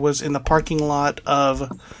station that was in the parking lot of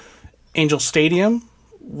Angel Stadium,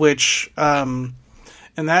 which, and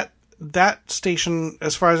that station,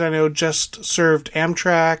 as far as I know, just served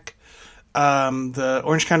Amtrak, the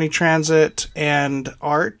Orange County Transit, and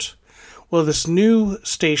ART. Well, this new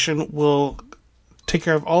station will take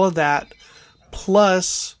care of all of that,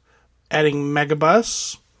 plus adding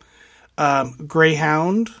Megabus,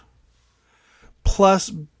 Greyhound,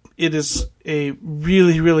 plus it is a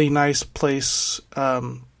really, really nice place.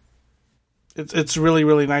 It's a really,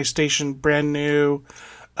 really nice station, brand new.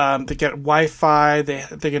 They get Wi-Fi. They're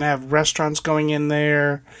going to have restaurants going in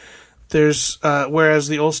there. There's whereas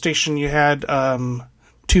the old station you had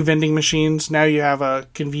 2 vending machines. Now you have a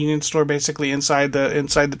convenience store basically inside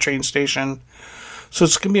the train station. So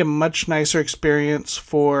it's going to be a much nicer experience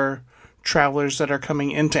for travelers that are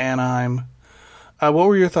coming into Anaheim. What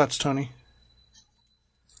were your thoughts, Tony?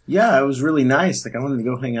 Yeah, it was really nice. Like, I wanted to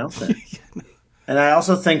go hang out there. And I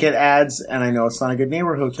also think it adds, and I know it's not a good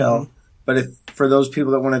neighbor hotel, but for those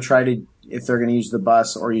people that want to try to, if they're going to use the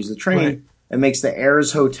bus or use the train, it makes the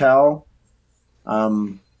Ayers Hotel,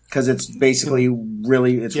 because it's basically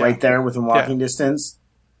it's right there within walking distance.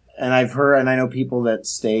 And I've heard, and I know people that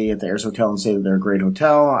stay at the Ayers Hotel and say that they're a great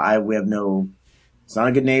hotel. It's not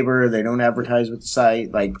a good neighbor. They don't advertise with the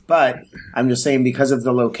site. But I'm just saying because of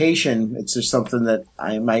the location, it's just something that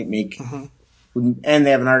I might make. And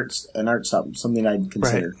they have an art something I'd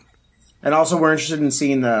consider. Right. And also, we're interested in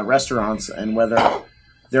seeing the restaurants and whether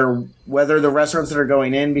the restaurants that are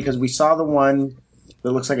going in, because we saw the one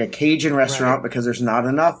that looks like a Cajun restaurant because there's not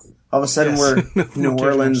enough. All of a sudden, we're New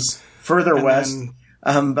Orleans, further west.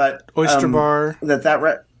 But oyster bar.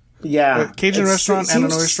 Cajun restaurant and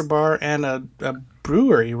an oyster bar and a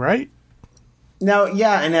brewery, right? Now,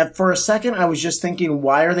 and for a second I was just thinking,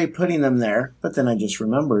 why are they putting them there? But then I just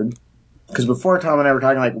remembered, because before Tom and I were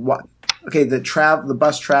talking, like, what? Okay, the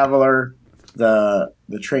bus traveler, the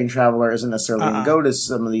train traveler isn't necessarily going to go to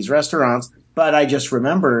some of these restaurants, but I just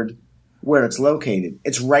remembered where it's located.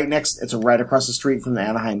 It's right across the street from the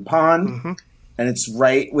Anaheim Pond, and it's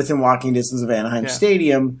right within walking distance of Anaheim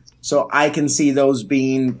Stadium. So I can see those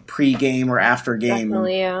being pre-game or after-game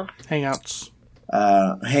hangouts.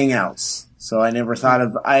 So I never thought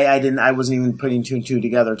of I wasn't even putting 2 and 2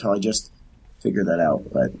 together until I just figured that out.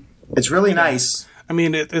 But it's really nice. I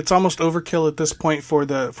mean, it's almost overkill at this point for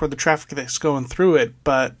the traffic that's going through it,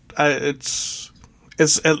 but it's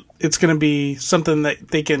going to be something that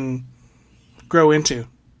they can grow into.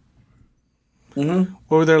 What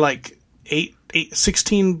were there, like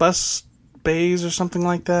 16 bus bays or something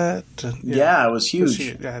like that? Yeah, it was huge.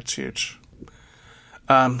 It's huge.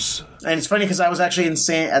 And it's funny because I was actually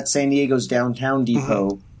at San Diego's downtown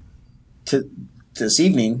depot this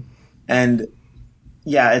evening, and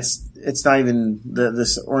it's not even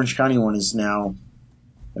this Orange County one is now.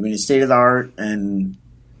 I mean, it's state of the art and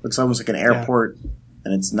looks almost like an airport,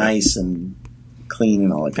 and it's nice and clean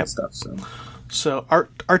and all that good stuff. So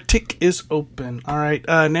Arctic is open. All right,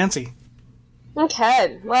 Nancy.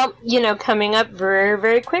 Okay, well, coming up very,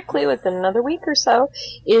 very quickly within another week or so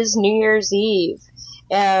is New Year's Eve.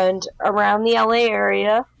 And around the LA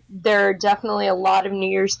area, there are definitely a lot of New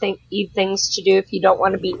Year's Eve things to do if you don't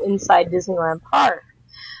want to be inside Disneyland Park.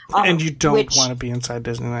 And you don't want to be inside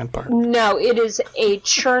Disneyland Park. No, it is a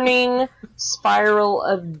churning spiral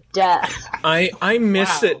of death. I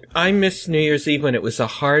miss it. I miss New Year's Eve when it was a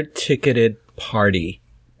hard-ticketed party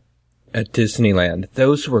at Disneyland.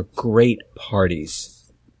 Those were great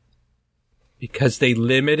parties because they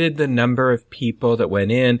limited the number of people that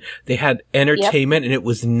went in. They had entertainment, and it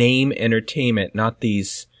was name entertainment, not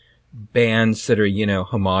these bands that are,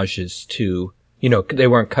 homages to, they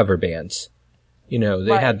weren't cover bands. They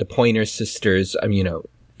had the Pointer Sisters. I mean,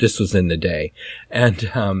 this was in the day.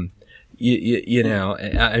 And,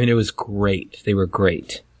 it was great. They were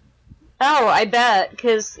great. Oh, I bet,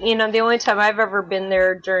 because, the only time I've ever been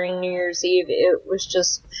there during New Year's Eve, it was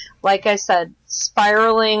just, like I said,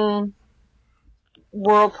 spiraling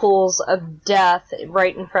whirlpools of death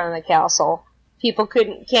right in front of the castle. People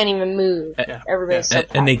can't even move. Everybody's so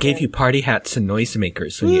and they gave you party hats and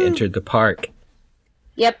noisemakers when you entered the park.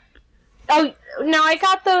 Yep. Oh, no, I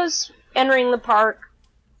got those entering the park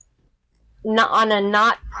on a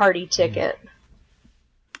not party ticket.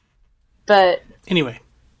 But Anyway,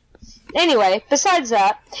 besides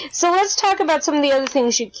that, so let's talk about some of the other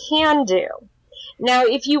things you can do. Now,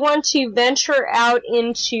 if you want to venture out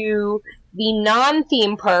into the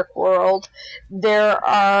non-theme park world, there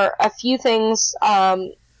are a few things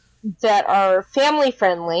that are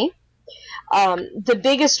family-friendly. The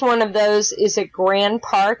biggest one of those is at Grand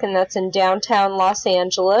Park, and that's in downtown Los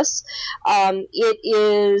Angeles. It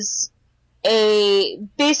is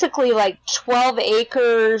basically like 12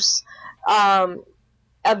 acres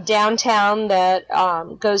of downtown that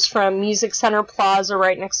goes from Music Center Plaza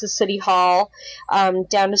right next to City Hall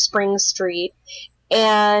down to Spring Street.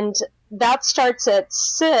 And that starts at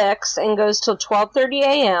 6 and goes till 12:30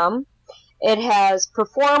 a.m. It has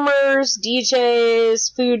performers,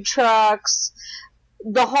 DJs, food trucks,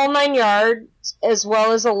 the whole 9 yards, as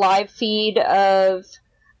well as a live feed of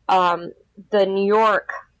the New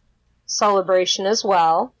York celebration as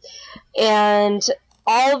well. And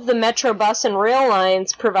all of the Metro bus and rail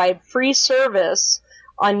lines provide free service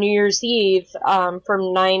on New Year's Eve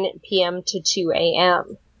from 9 p.m. to 2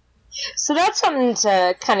 a.m. So that's something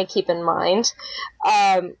to kind of keep in mind.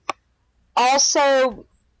 Also,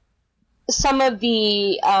 some of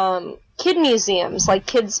the kid museums, like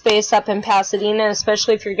Kid Space up in Pasadena,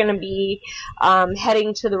 especially if you're going to be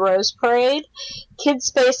heading to the Rose Parade. Kid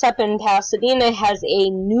Space up in Pasadena has a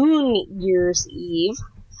New Year's Eve,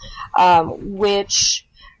 which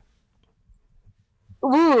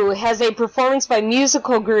has a performance by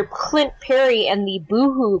musical group Clint Perry and the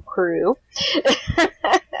Boohoo Crew.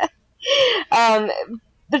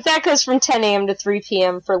 But that goes from 10 a.m. to 3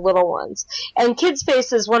 p.m. for little ones. And Kid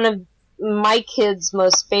Space is one of my kids'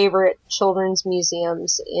 most favorite children's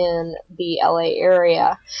museums in the LA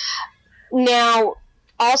area. Now,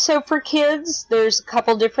 also for kids, there's a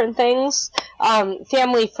couple different things.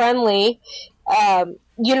 Family friendly.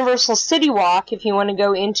 Universal City Walk, if you want to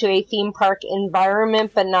go into a theme park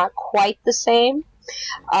environment, but not quite the same.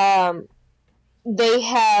 They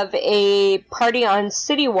have a party on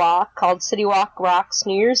City Walk called City Walk Rocks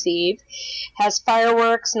New Year's Eve. Has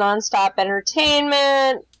fireworks, nonstop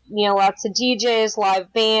entertainment, lots of DJs,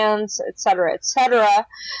 live bands, etc., etc.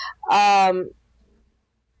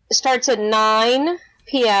 Starts at 9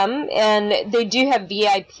 p.m., and they do have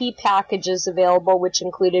VIP packages available, which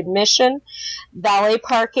include admission, valet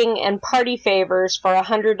parking, and party favors for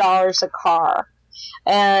 $100 a car.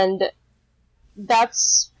 And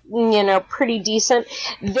that's, pretty decent.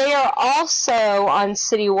 They are also on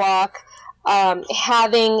City Walk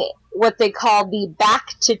having what they call the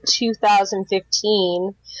Back to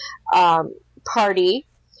 2015 party,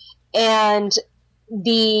 and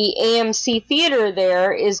the AMC theater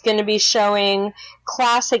there is going to be showing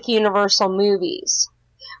classic Universal movies,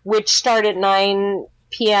 which start at 9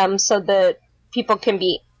 p.m. so that people can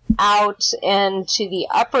be out and to the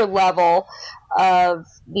upper level of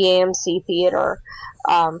the AMC theater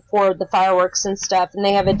for the fireworks and stuff. And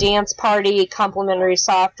they have a dance party, complimentary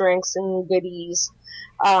soft drinks, and goodies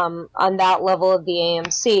on that level of the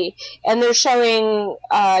AMC. And they're showing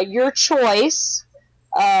your choice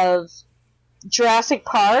of Jurassic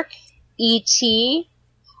Park, E.T.,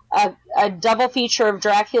 a double feature of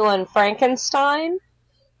Dracula and Frankenstein,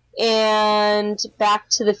 and Back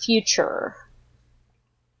to the Future.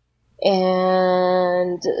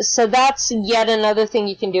 And so that's yet another thing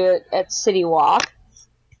you can do at City Walk.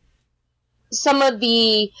 Some of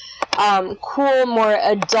the cool, more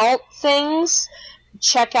adult things,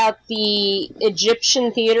 check out the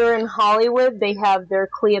Egyptian Theater in Hollywood. They have their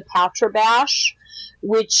Cleopatra Bash,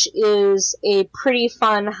 which is a pretty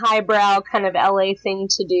fun, highbrow kind of LA thing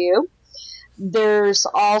to do. There's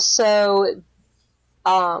also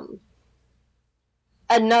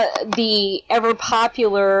the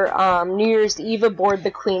ever-popular New Year's Eve aboard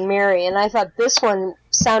the Queen Mary, and I thought this one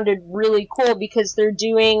sounded really cool because they're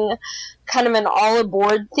doing kind of an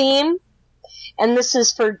all-aboard theme, and this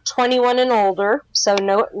is for 21 and older, so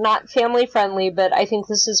not family-friendly, but I think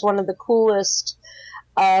this is one of the coolest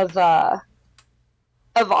of all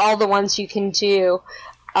the ones you can do.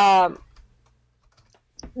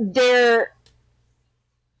 They're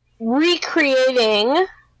recreating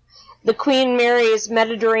the Queen Mary's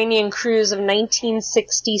Mediterranean cruise of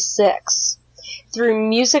 1966 through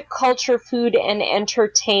music, culture, food, and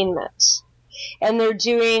entertainment. And they're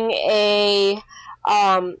doing a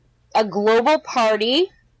global party.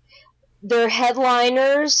 Their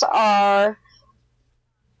headliners are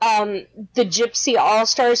the Gypsy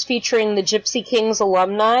All-Stars featuring the Gypsy Kings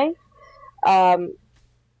alumni. And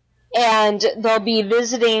they'll be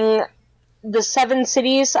visiting the 7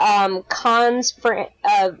 cities. Cannes,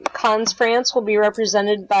 France will be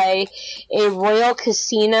represented by a Royal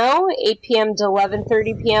Casino, 8 p.m. to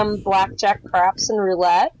 11:30 p.m. blackjack, craps, and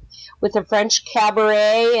roulette, with a French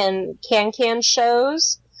cabaret and can-can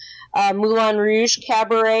shows. Moulin Rouge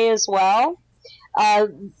Cabaret as well.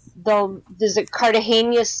 They'll visit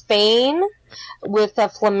Cartagena, Spain, with a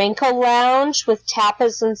flamenco lounge with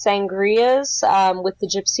tapas and sangrias, with the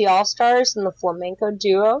Gypsy All-Stars and the flamenco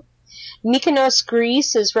duo. Mykonos,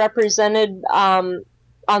 Greece is represented on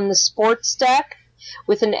the sports deck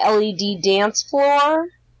with an LED dance floor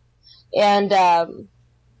and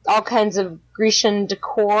all kinds of Grecian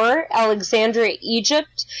decor. Alexandria,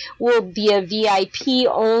 Egypt will be a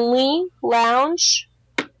VIP-only lounge.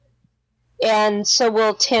 And so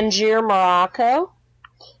will Tangier, Morocco.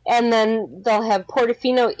 And then they'll have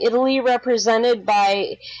Portofino, Italy, represented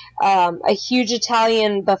by a huge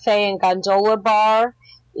Italian buffet and gondola bar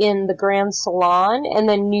in the Grand Salon. And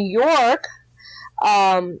then New York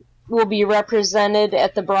will be represented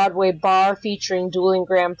at the Broadway Bar, featuring dueling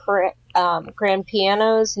grand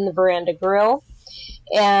pianos and the Veranda Grill.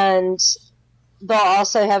 And they'll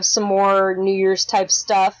also have some more New Year's type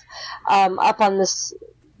stuff up on the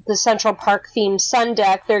Central Park themed sun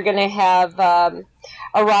deck. They're going to have a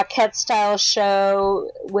Rockette style show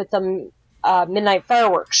with a midnight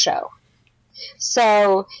fireworks show.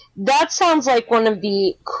 So that sounds like one of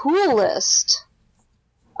the coolest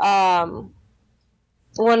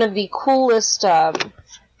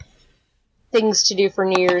things to do for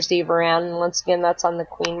New Year's Eve around. And once again, that's on the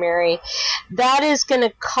Queen Mary. That is going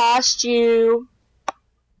to cost you,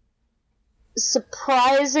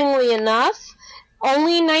 surprisingly enough,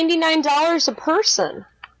 only $99 a person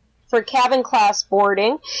for cabin class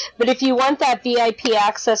boarding. But if you want that VIP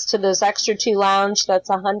access to those extra 2 lounge, that's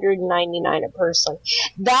 $199 a person.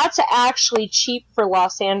 That's actually cheap for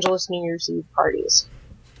Los Angeles New Year's Eve parties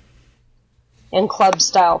and club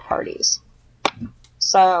style parties.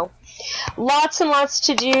 So lots and lots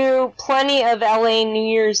to do, plenty of LA New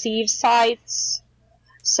Year's Eve sites.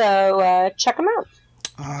 So check them out.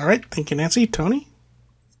 All right, thank you, Nancy. Tony?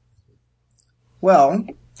 Well,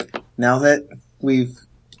 now that we've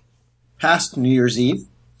passed New Year's Eve,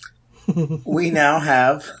 we now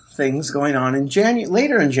have things going on in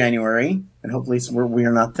later in January, and hopefully we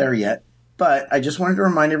are not there yet. But I just wanted to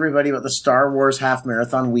remind everybody about the Star Wars Half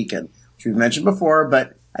Marathon Weekend, which we've mentioned before,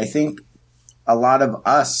 but I think a lot of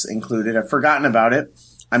us included have forgotten about it.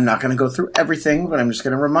 I'm not going to go through everything, but I'm just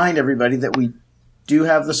going to remind everybody that we do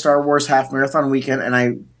have the Star Wars Half Marathon Weekend, and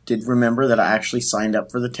I did remember that I actually signed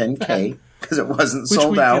up for the 10K. Because it wasn't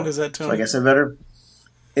sold out. Which weekend is that, Tony? So I guess I better.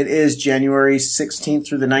 It is January 16th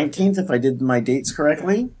through the 19th, if I did my dates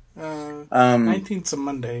correctly. 19th's a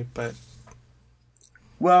Monday, but...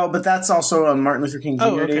 Well, but that's also on Martin Luther King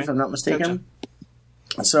Jr. Day, if I'm not mistaken.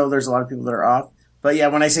 Gotcha. So there's a lot of people that are off. But yeah,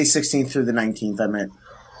 when I say 16th through the 19th, I meant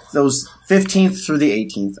those 15th through the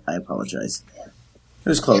 18th. I apologize. It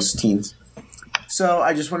was close, teens. So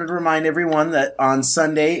I just wanted to remind everyone that on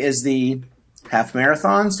Sunday is the half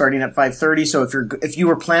marathon starting at 5:30. So if you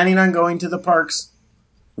were planning on going to the parks,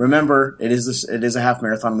 remember it is a half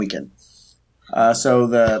marathon weekend. So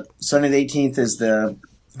the Sunday the 18th is the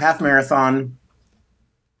half marathon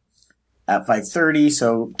at 5:30.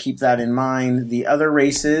 So keep that in mind. The other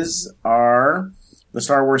races are the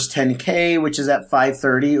Star Wars 10K, which is at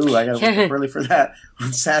 5:30. Ooh, I got to wake up early for that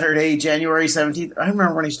on Saturday, January 17th. I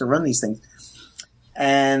remember when I used to run these things,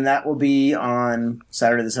 and that will be on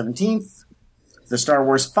Saturday the 17th. The Star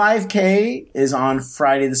Wars 5K is on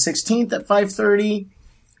Friday the 16th at 5:30.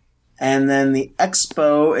 And then the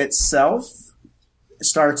expo itself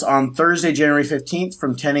starts on Thursday, January 15th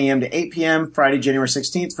from 10 a.m. to 8 p.m., Friday, January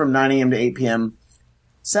 16th from 9 a.m. to 8 p.m.,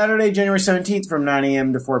 Saturday, January 17th from 9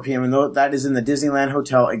 a.m. to 4 p.m., and that is in the Disneyland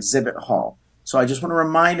Hotel Exhibit Hall. So I just want to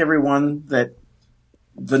remind everyone that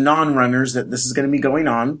the non-runners that this is going to be going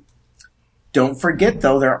on. Don't forget,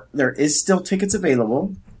 though, there is still tickets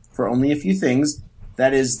available for only a few things.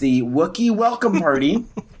 That is the Wookiee Welcome Party.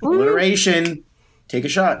 Alliteration. Take a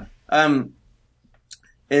shot.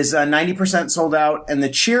 Is 90% sold out, and the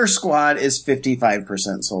Cheer Squad is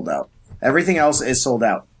 55% sold out. Everything else is sold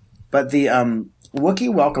out. But the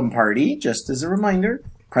Wookiee Welcome Party, just as a reminder,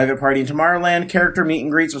 private party in Tomorrowland, character meet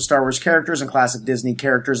and greets with Star Wars characters and classic Disney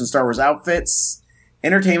characters and Star Wars outfits,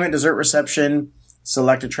 entertainment, dessert reception,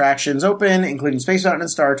 select attractions open, including Space Mountain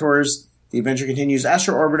and Star Tours. The adventure continues.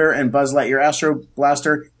 Astro Orbiter and Buzz Lightyear Astro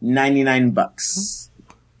Blaster, $99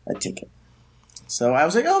 a ticket. So I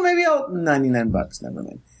was like, oh, maybe $99. Never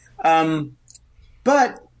mind.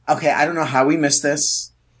 But okay, I don't know how we missed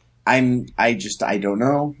this. I don't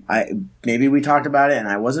know. Maybe we talked about it and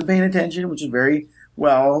I wasn't paying attention, which is very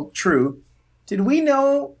well true. Did we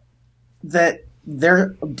know that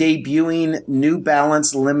they're debuting New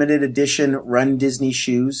Balance limited edition Run Disney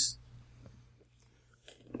shoes?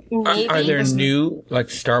 Are there new, like,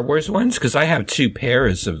 Star Wars ones? Because I have 2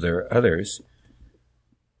 pairs of their others.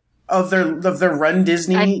 Of their Run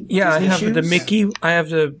Disney I have shoes? the Mickey. I have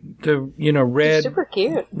the red. They're super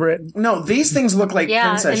cute. Red. No, these things look like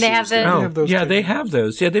princess and they have shoes. They have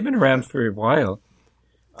those. Yeah, they've been around for a while.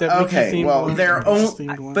 Okay, well, they're only,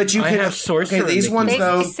 but you I can have Sorcerer these Mickey. ones They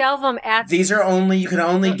though. sell them at These are only you can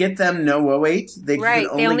only get them. No, wait, they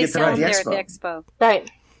only get them sell at them the there expo. at the expo. Right.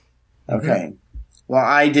 Okay, well,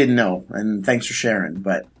 I didn't know, and thanks for sharing.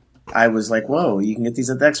 But I was like, whoa, you can get these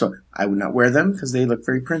at the expo. I would not wear them because they look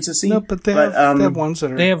very princessy. No, but they have ones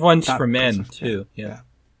that are. They have ones not for men princess. too. Yeah.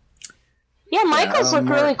 Yeah, Michael's look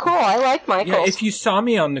really cool. I like Michael's. Yeah, if you saw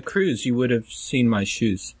me on the cruise, you would have seen my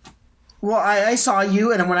shoes. Well, I saw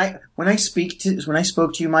you, and when I spoke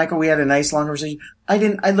to you, Michael, we had a nice long conversation.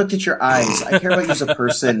 I looked at your eyes. I care about you as a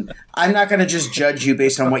person. I'm not going to just judge you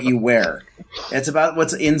based on what you wear. It's about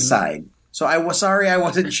what's inside. So I was sorry I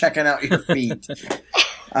wasn't checking out your feet.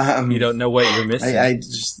 You don't know what you're missing.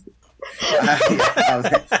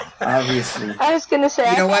 Obviously. I was going to say,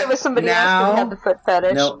 I thought it was somebody else that had the foot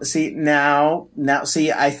fetish. No,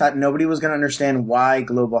 see, I thought nobody was going to understand why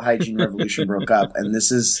Global Hygiene Revolution broke up, and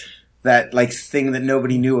this is that thing that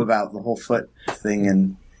nobody knew about, the whole foot thing.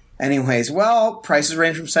 And anyways, well, prices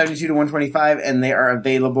range from $72 to $125, and they are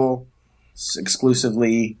available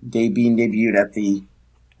exclusively being debuted at the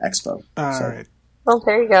expo. All right. Oh,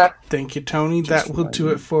 there you go. Thank you, Tony. That will do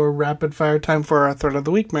it for rapid fire time for our thread of the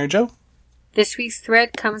week. Mary Jo? This week's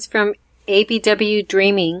thread comes from ABW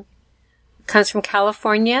Dreaming. Comes from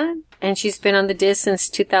California, and she's been on the disc since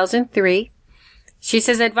 2003. She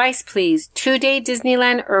says, advice, please. 2-day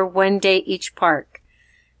Disneyland or 1 day each park?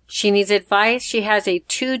 She needs advice. She has a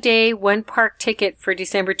 2-day, 1-park ticket for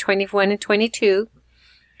December 21 and 22.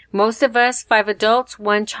 Most of us, 5 adults,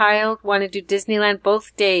 1 child, want to do Disneyland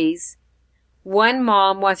both days. 1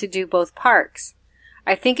 mom wants to do both parks.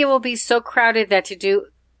 I think it will be so crowded that to do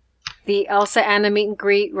the Elsa Anna meet and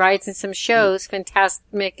greet, rides and some shows,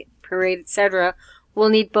 Fantasmic Parade, etc., we'll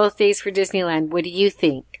need both days for Disneyland. What do you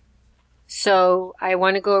think? So I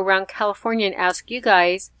want to go around California and ask you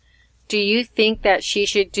guys, do you think that she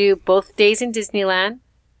should do both days in Disneyland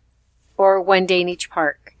or 1 day in each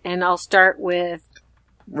park? And I'll start with...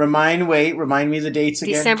 Remind me the dates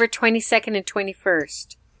again. December 22nd and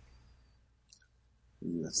 21st.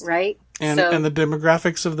 Right? And the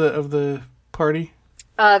demographics of the party?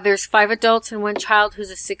 There's 5 adults and 1 child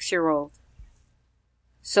who's a 6-year-old.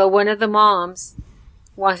 So one of the moms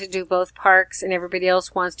wants to do both parks and everybody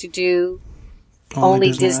else wants to do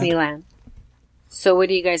only Disneyland. So what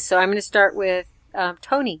do you guys... So I'm going to start with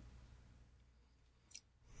Tony.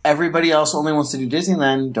 Everybody else only wants to do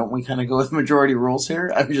Disneyland. Don't we kind of go with majority rules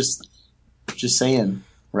here? I'm just saying,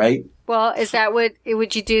 right? Well, is that would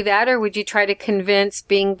you do that, or would you try to convince,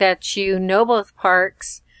 being that you know both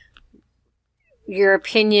parks, your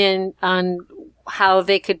opinion on how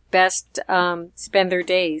they could best spend their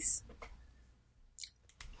days?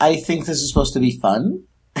 I think this is supposed to be fun,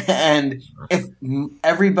 and if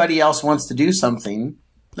everybody else wants to do something,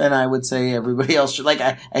 then I would say everybody else should.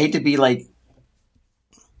 I hate to be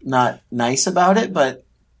not nice about it, but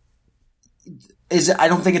I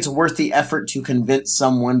don't think it's worth the effort to convince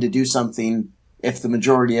someone to do something if the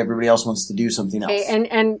majority, everybody else wants to do something else. Okay,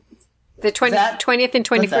 and the 20th and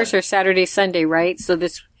 21st are Saturday, Sunday, right? So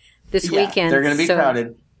this weekend. They're going to be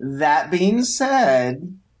crowded. That being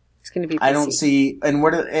said, it's going to be busy. I don't see, and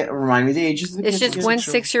remind me the ages of the kids. It's just 1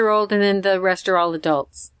 6-year-old and then the rest are all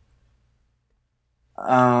adults.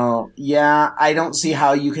 Yeah, I don't see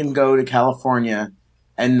how you can go to California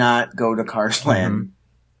and not go to Cars Land. Mm-hmm.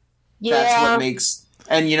 Yeah. That's what makes...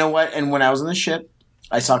 And you know what? And when I was on the ship,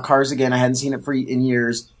 I saw Cars again. I hadn't seen it in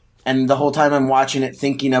years. And the whole time I'm watching it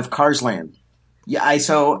thinking of Cars Land. Yeah,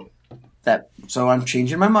 so I'm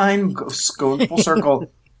changing my mind, going full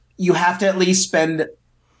circle. You have to at least spend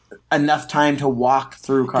enough time to walk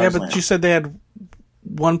through Cars Land. Yeah, but you said they had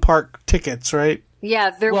 1 park tickets, right?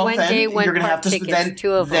 Yeah, they're 1 day, 1 park tickets,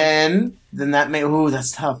 2 of them. Then that may... Ooh,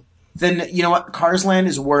 that's tough. Then, you know what? Cars Land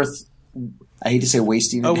is worth... I hate to say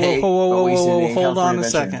wasting a day. Whoa, hold on a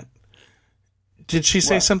second. Did she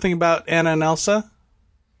say something about Anna and Elsa?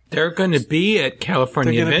 They're going to be at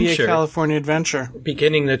California Adventure. They're going to be at California Adventure.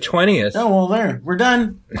 Beginning the 20th. Oh, well, there. We're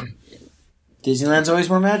done. Disneyland's always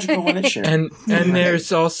more magical when it's shared. And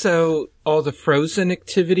there's also all the Frozen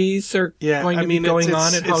activities are going to be going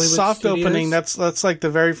on at Hollywood soft Studios. opening. That's like the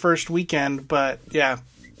very first weekend, but yeah.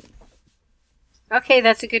 Okay,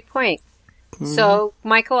 that's a good point. Mm-hmm. So,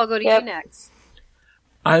 Michael, I'll go to you next.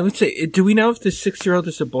 I would say, do we know if the 6-year-old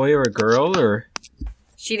is a boy or a girl, or?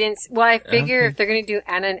 She didn't. Well, I figure if they're going to do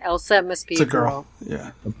Anna and Elsa, it must be a girl.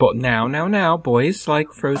 Yeah. But now, boys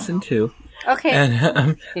like Frozen too. Okay.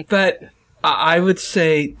 And, but I would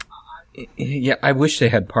say, I wish they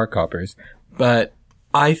had park hoppers, but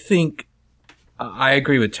I think I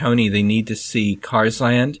agree with Tony. They need to see Cars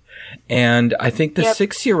Land, and I think the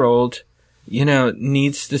 6-year-old,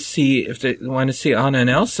 needs to see, if they want to see Anna and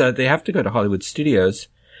Elsa, they have to go to Hollywood Studios,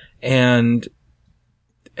 and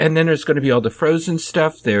then there's going to be all the Frozen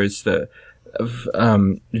stuff. There's the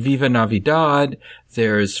Viva Navidad.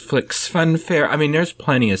 There's Flicks Fun Fair. I mean, there's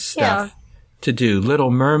plenty of stuff to do.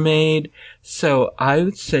 Little Mermaid. So I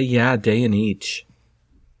would say, day in each.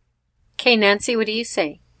 Okay, Nancy, what do you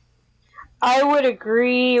say? I would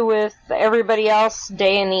agree with everybody else,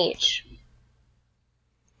 day in each.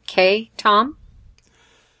 Okay, Tom?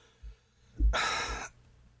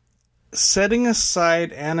 Setting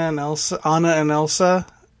aside Anna and Elsa,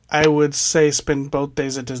 I would say spend both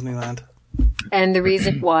days at Disneyland. And the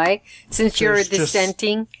reason why? Since you're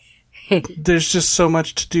dissenting? There's just so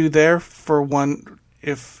much to do there for one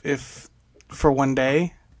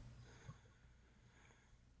day.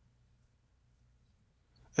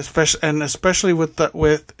 Especially with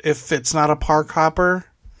if it's not a park hopper,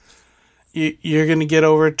 you're going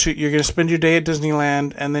to spend your day at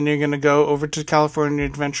Disneyland, and then you're going to go over to California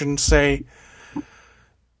Adventure and say,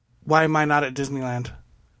 why am I not at Disneyland?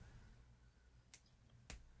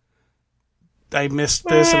 I missed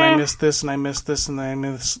this, and I missed this, and I missed this, and I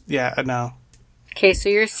missed... Yeah, no. Okay, so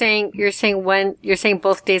you're saying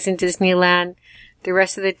both days in Disneyland. The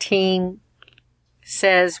rest of the team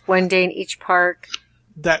says one day in each park.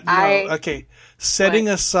 Setting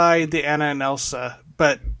aside the Anna and Elsa,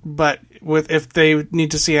 but if they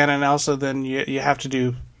need to see Anna and Elsa, then you have to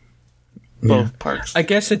do both parks. I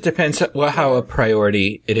guess it depends on how a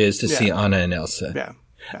priority it is to see Anna and Elsa. Yeah.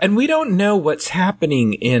 And we don't know what's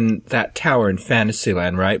happening in that tower in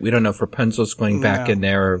Fantasyland, right? We don't know if Rapunzel's going back in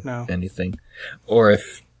there or anything. Or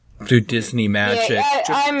if through Disney magic. Yeah,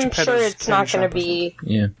 I'm sure it's not going to be...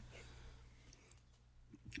 Yeah.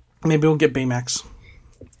 Maybe we'll get Baymax.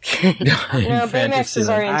 No, Baymax is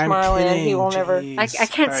already in Tomorrowland. He will never... I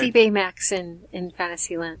can't see Baymax in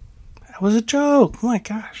Fantasyland. That was a joke. Oh my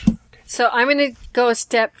gosh. So I'm going to go a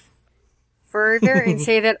step further and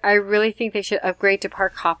say that I really think they should upgrade to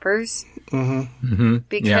park hoppers. Mm-hmm. Mm-hmm.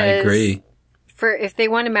 Because I agree. If they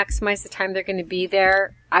want to maximize the time they're going to be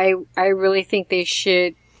there, I really think they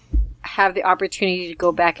should have the opportunity to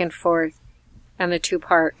go back and forth on the two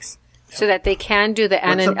parks so that they can do the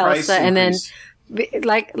Anna and Elsa, and then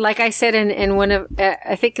like I said in one of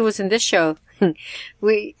I think it was in this show.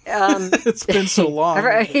 It's been so long.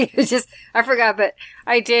 I forgot, but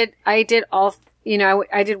I did all.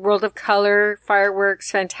 I did World of Color,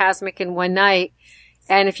 Fireworks, Fantasmic in one night.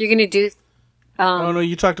 And if you're going to do... oh, no,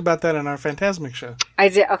 you talked about that in our Fantasmic show. I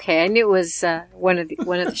did. Okay, I knew it was one of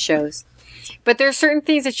the shows. But there are certain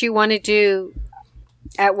things that you want to do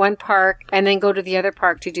at one park and then go to the other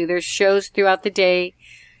park to do. There's shows throughout the day,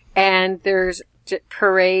 and there's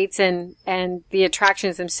parades and the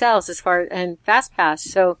attractions themselves and Fast Pass.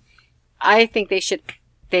 So I think they should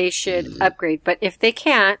upgrade. But if they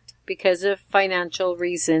can't, because of financial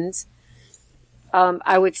reasons,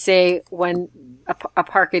 I would say a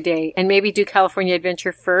park a day, and maybe do California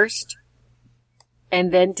Adventure first,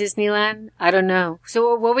 and then Disneyland. I don't know.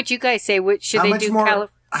 So, what would you guys say? Should they do?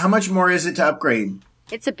 How much more is it to upgrade?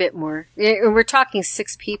 It's a bit more. We're talking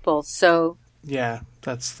 6 people, so yeah,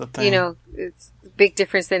 that's the thing. It's a big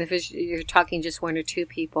difference than if you're talking just 1 or 2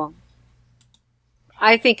 people.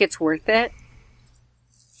 I think it's worth it.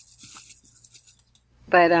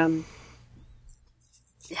 But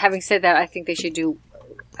having said that, I think they should do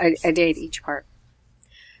a day at each park.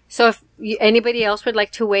 So if anybody else would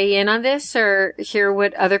like to weigh in on this or hear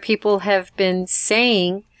what other people have been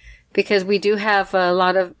saying, because we do have a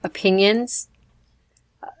lot of opinions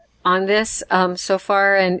on this so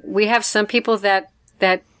far, and we have some people that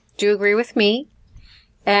do agree with me,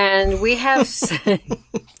 and we have... and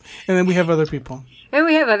then we have other people.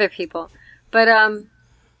 But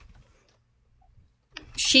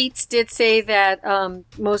Sheets did say that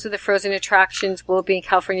most of the Frozen attractions will be in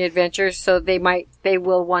California Adventure, so they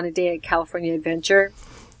will want a day at California Adventure.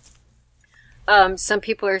 Some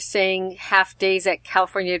people are saying half days at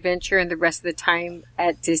California Adventure and the rest of the time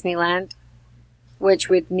at Disneyland. which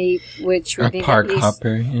would need a park at least,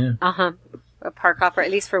 hopper, yeah. A park hopper,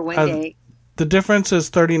 at least for one day. The difference is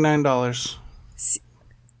 $39.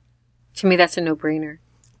 To me, that's a no-brainer.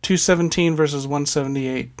 $217 versus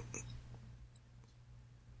 $178.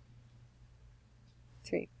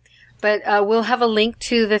 But we'll have a link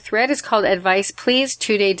to the thread. It's called Advice Please,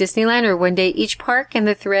 2-day Disneyland or 1 day each park. And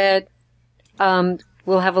the thread,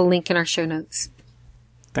 we'll have a link in our show notes.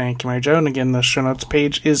 Thank you, Mary Jo. And again, the show notes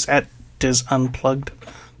page is at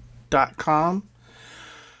disunplugged.com.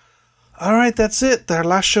 All right, that's it. Our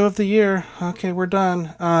last show of the year. Okay, we're done.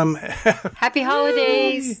 Happy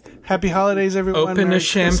holidays. Happy holidays, everyone. Open Merry a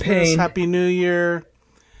champagne. Christmas. Happy New Year.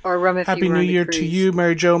 Or rum if Happy you New run Year the cruise. to you,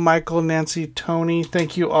 Mary Jo, Michael, Nancy, Tony.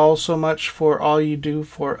 Thank you all so much for all you do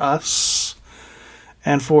for us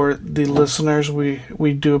and for the listeners.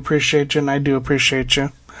 We do appreciate you, and I do appreciate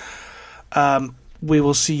you. We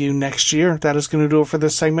will see you next year. That is going to do it for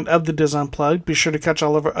this segment of the Dis Unplugged. Be sure to catch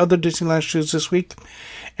all of our other Disneyland shows this week,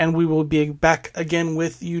 and we will be back again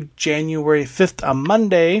with you January 5th, a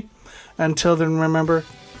Monday. Until then, remember,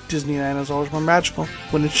 Disneyland is always more magical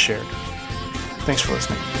when it's shared. Thanks for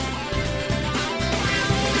listening.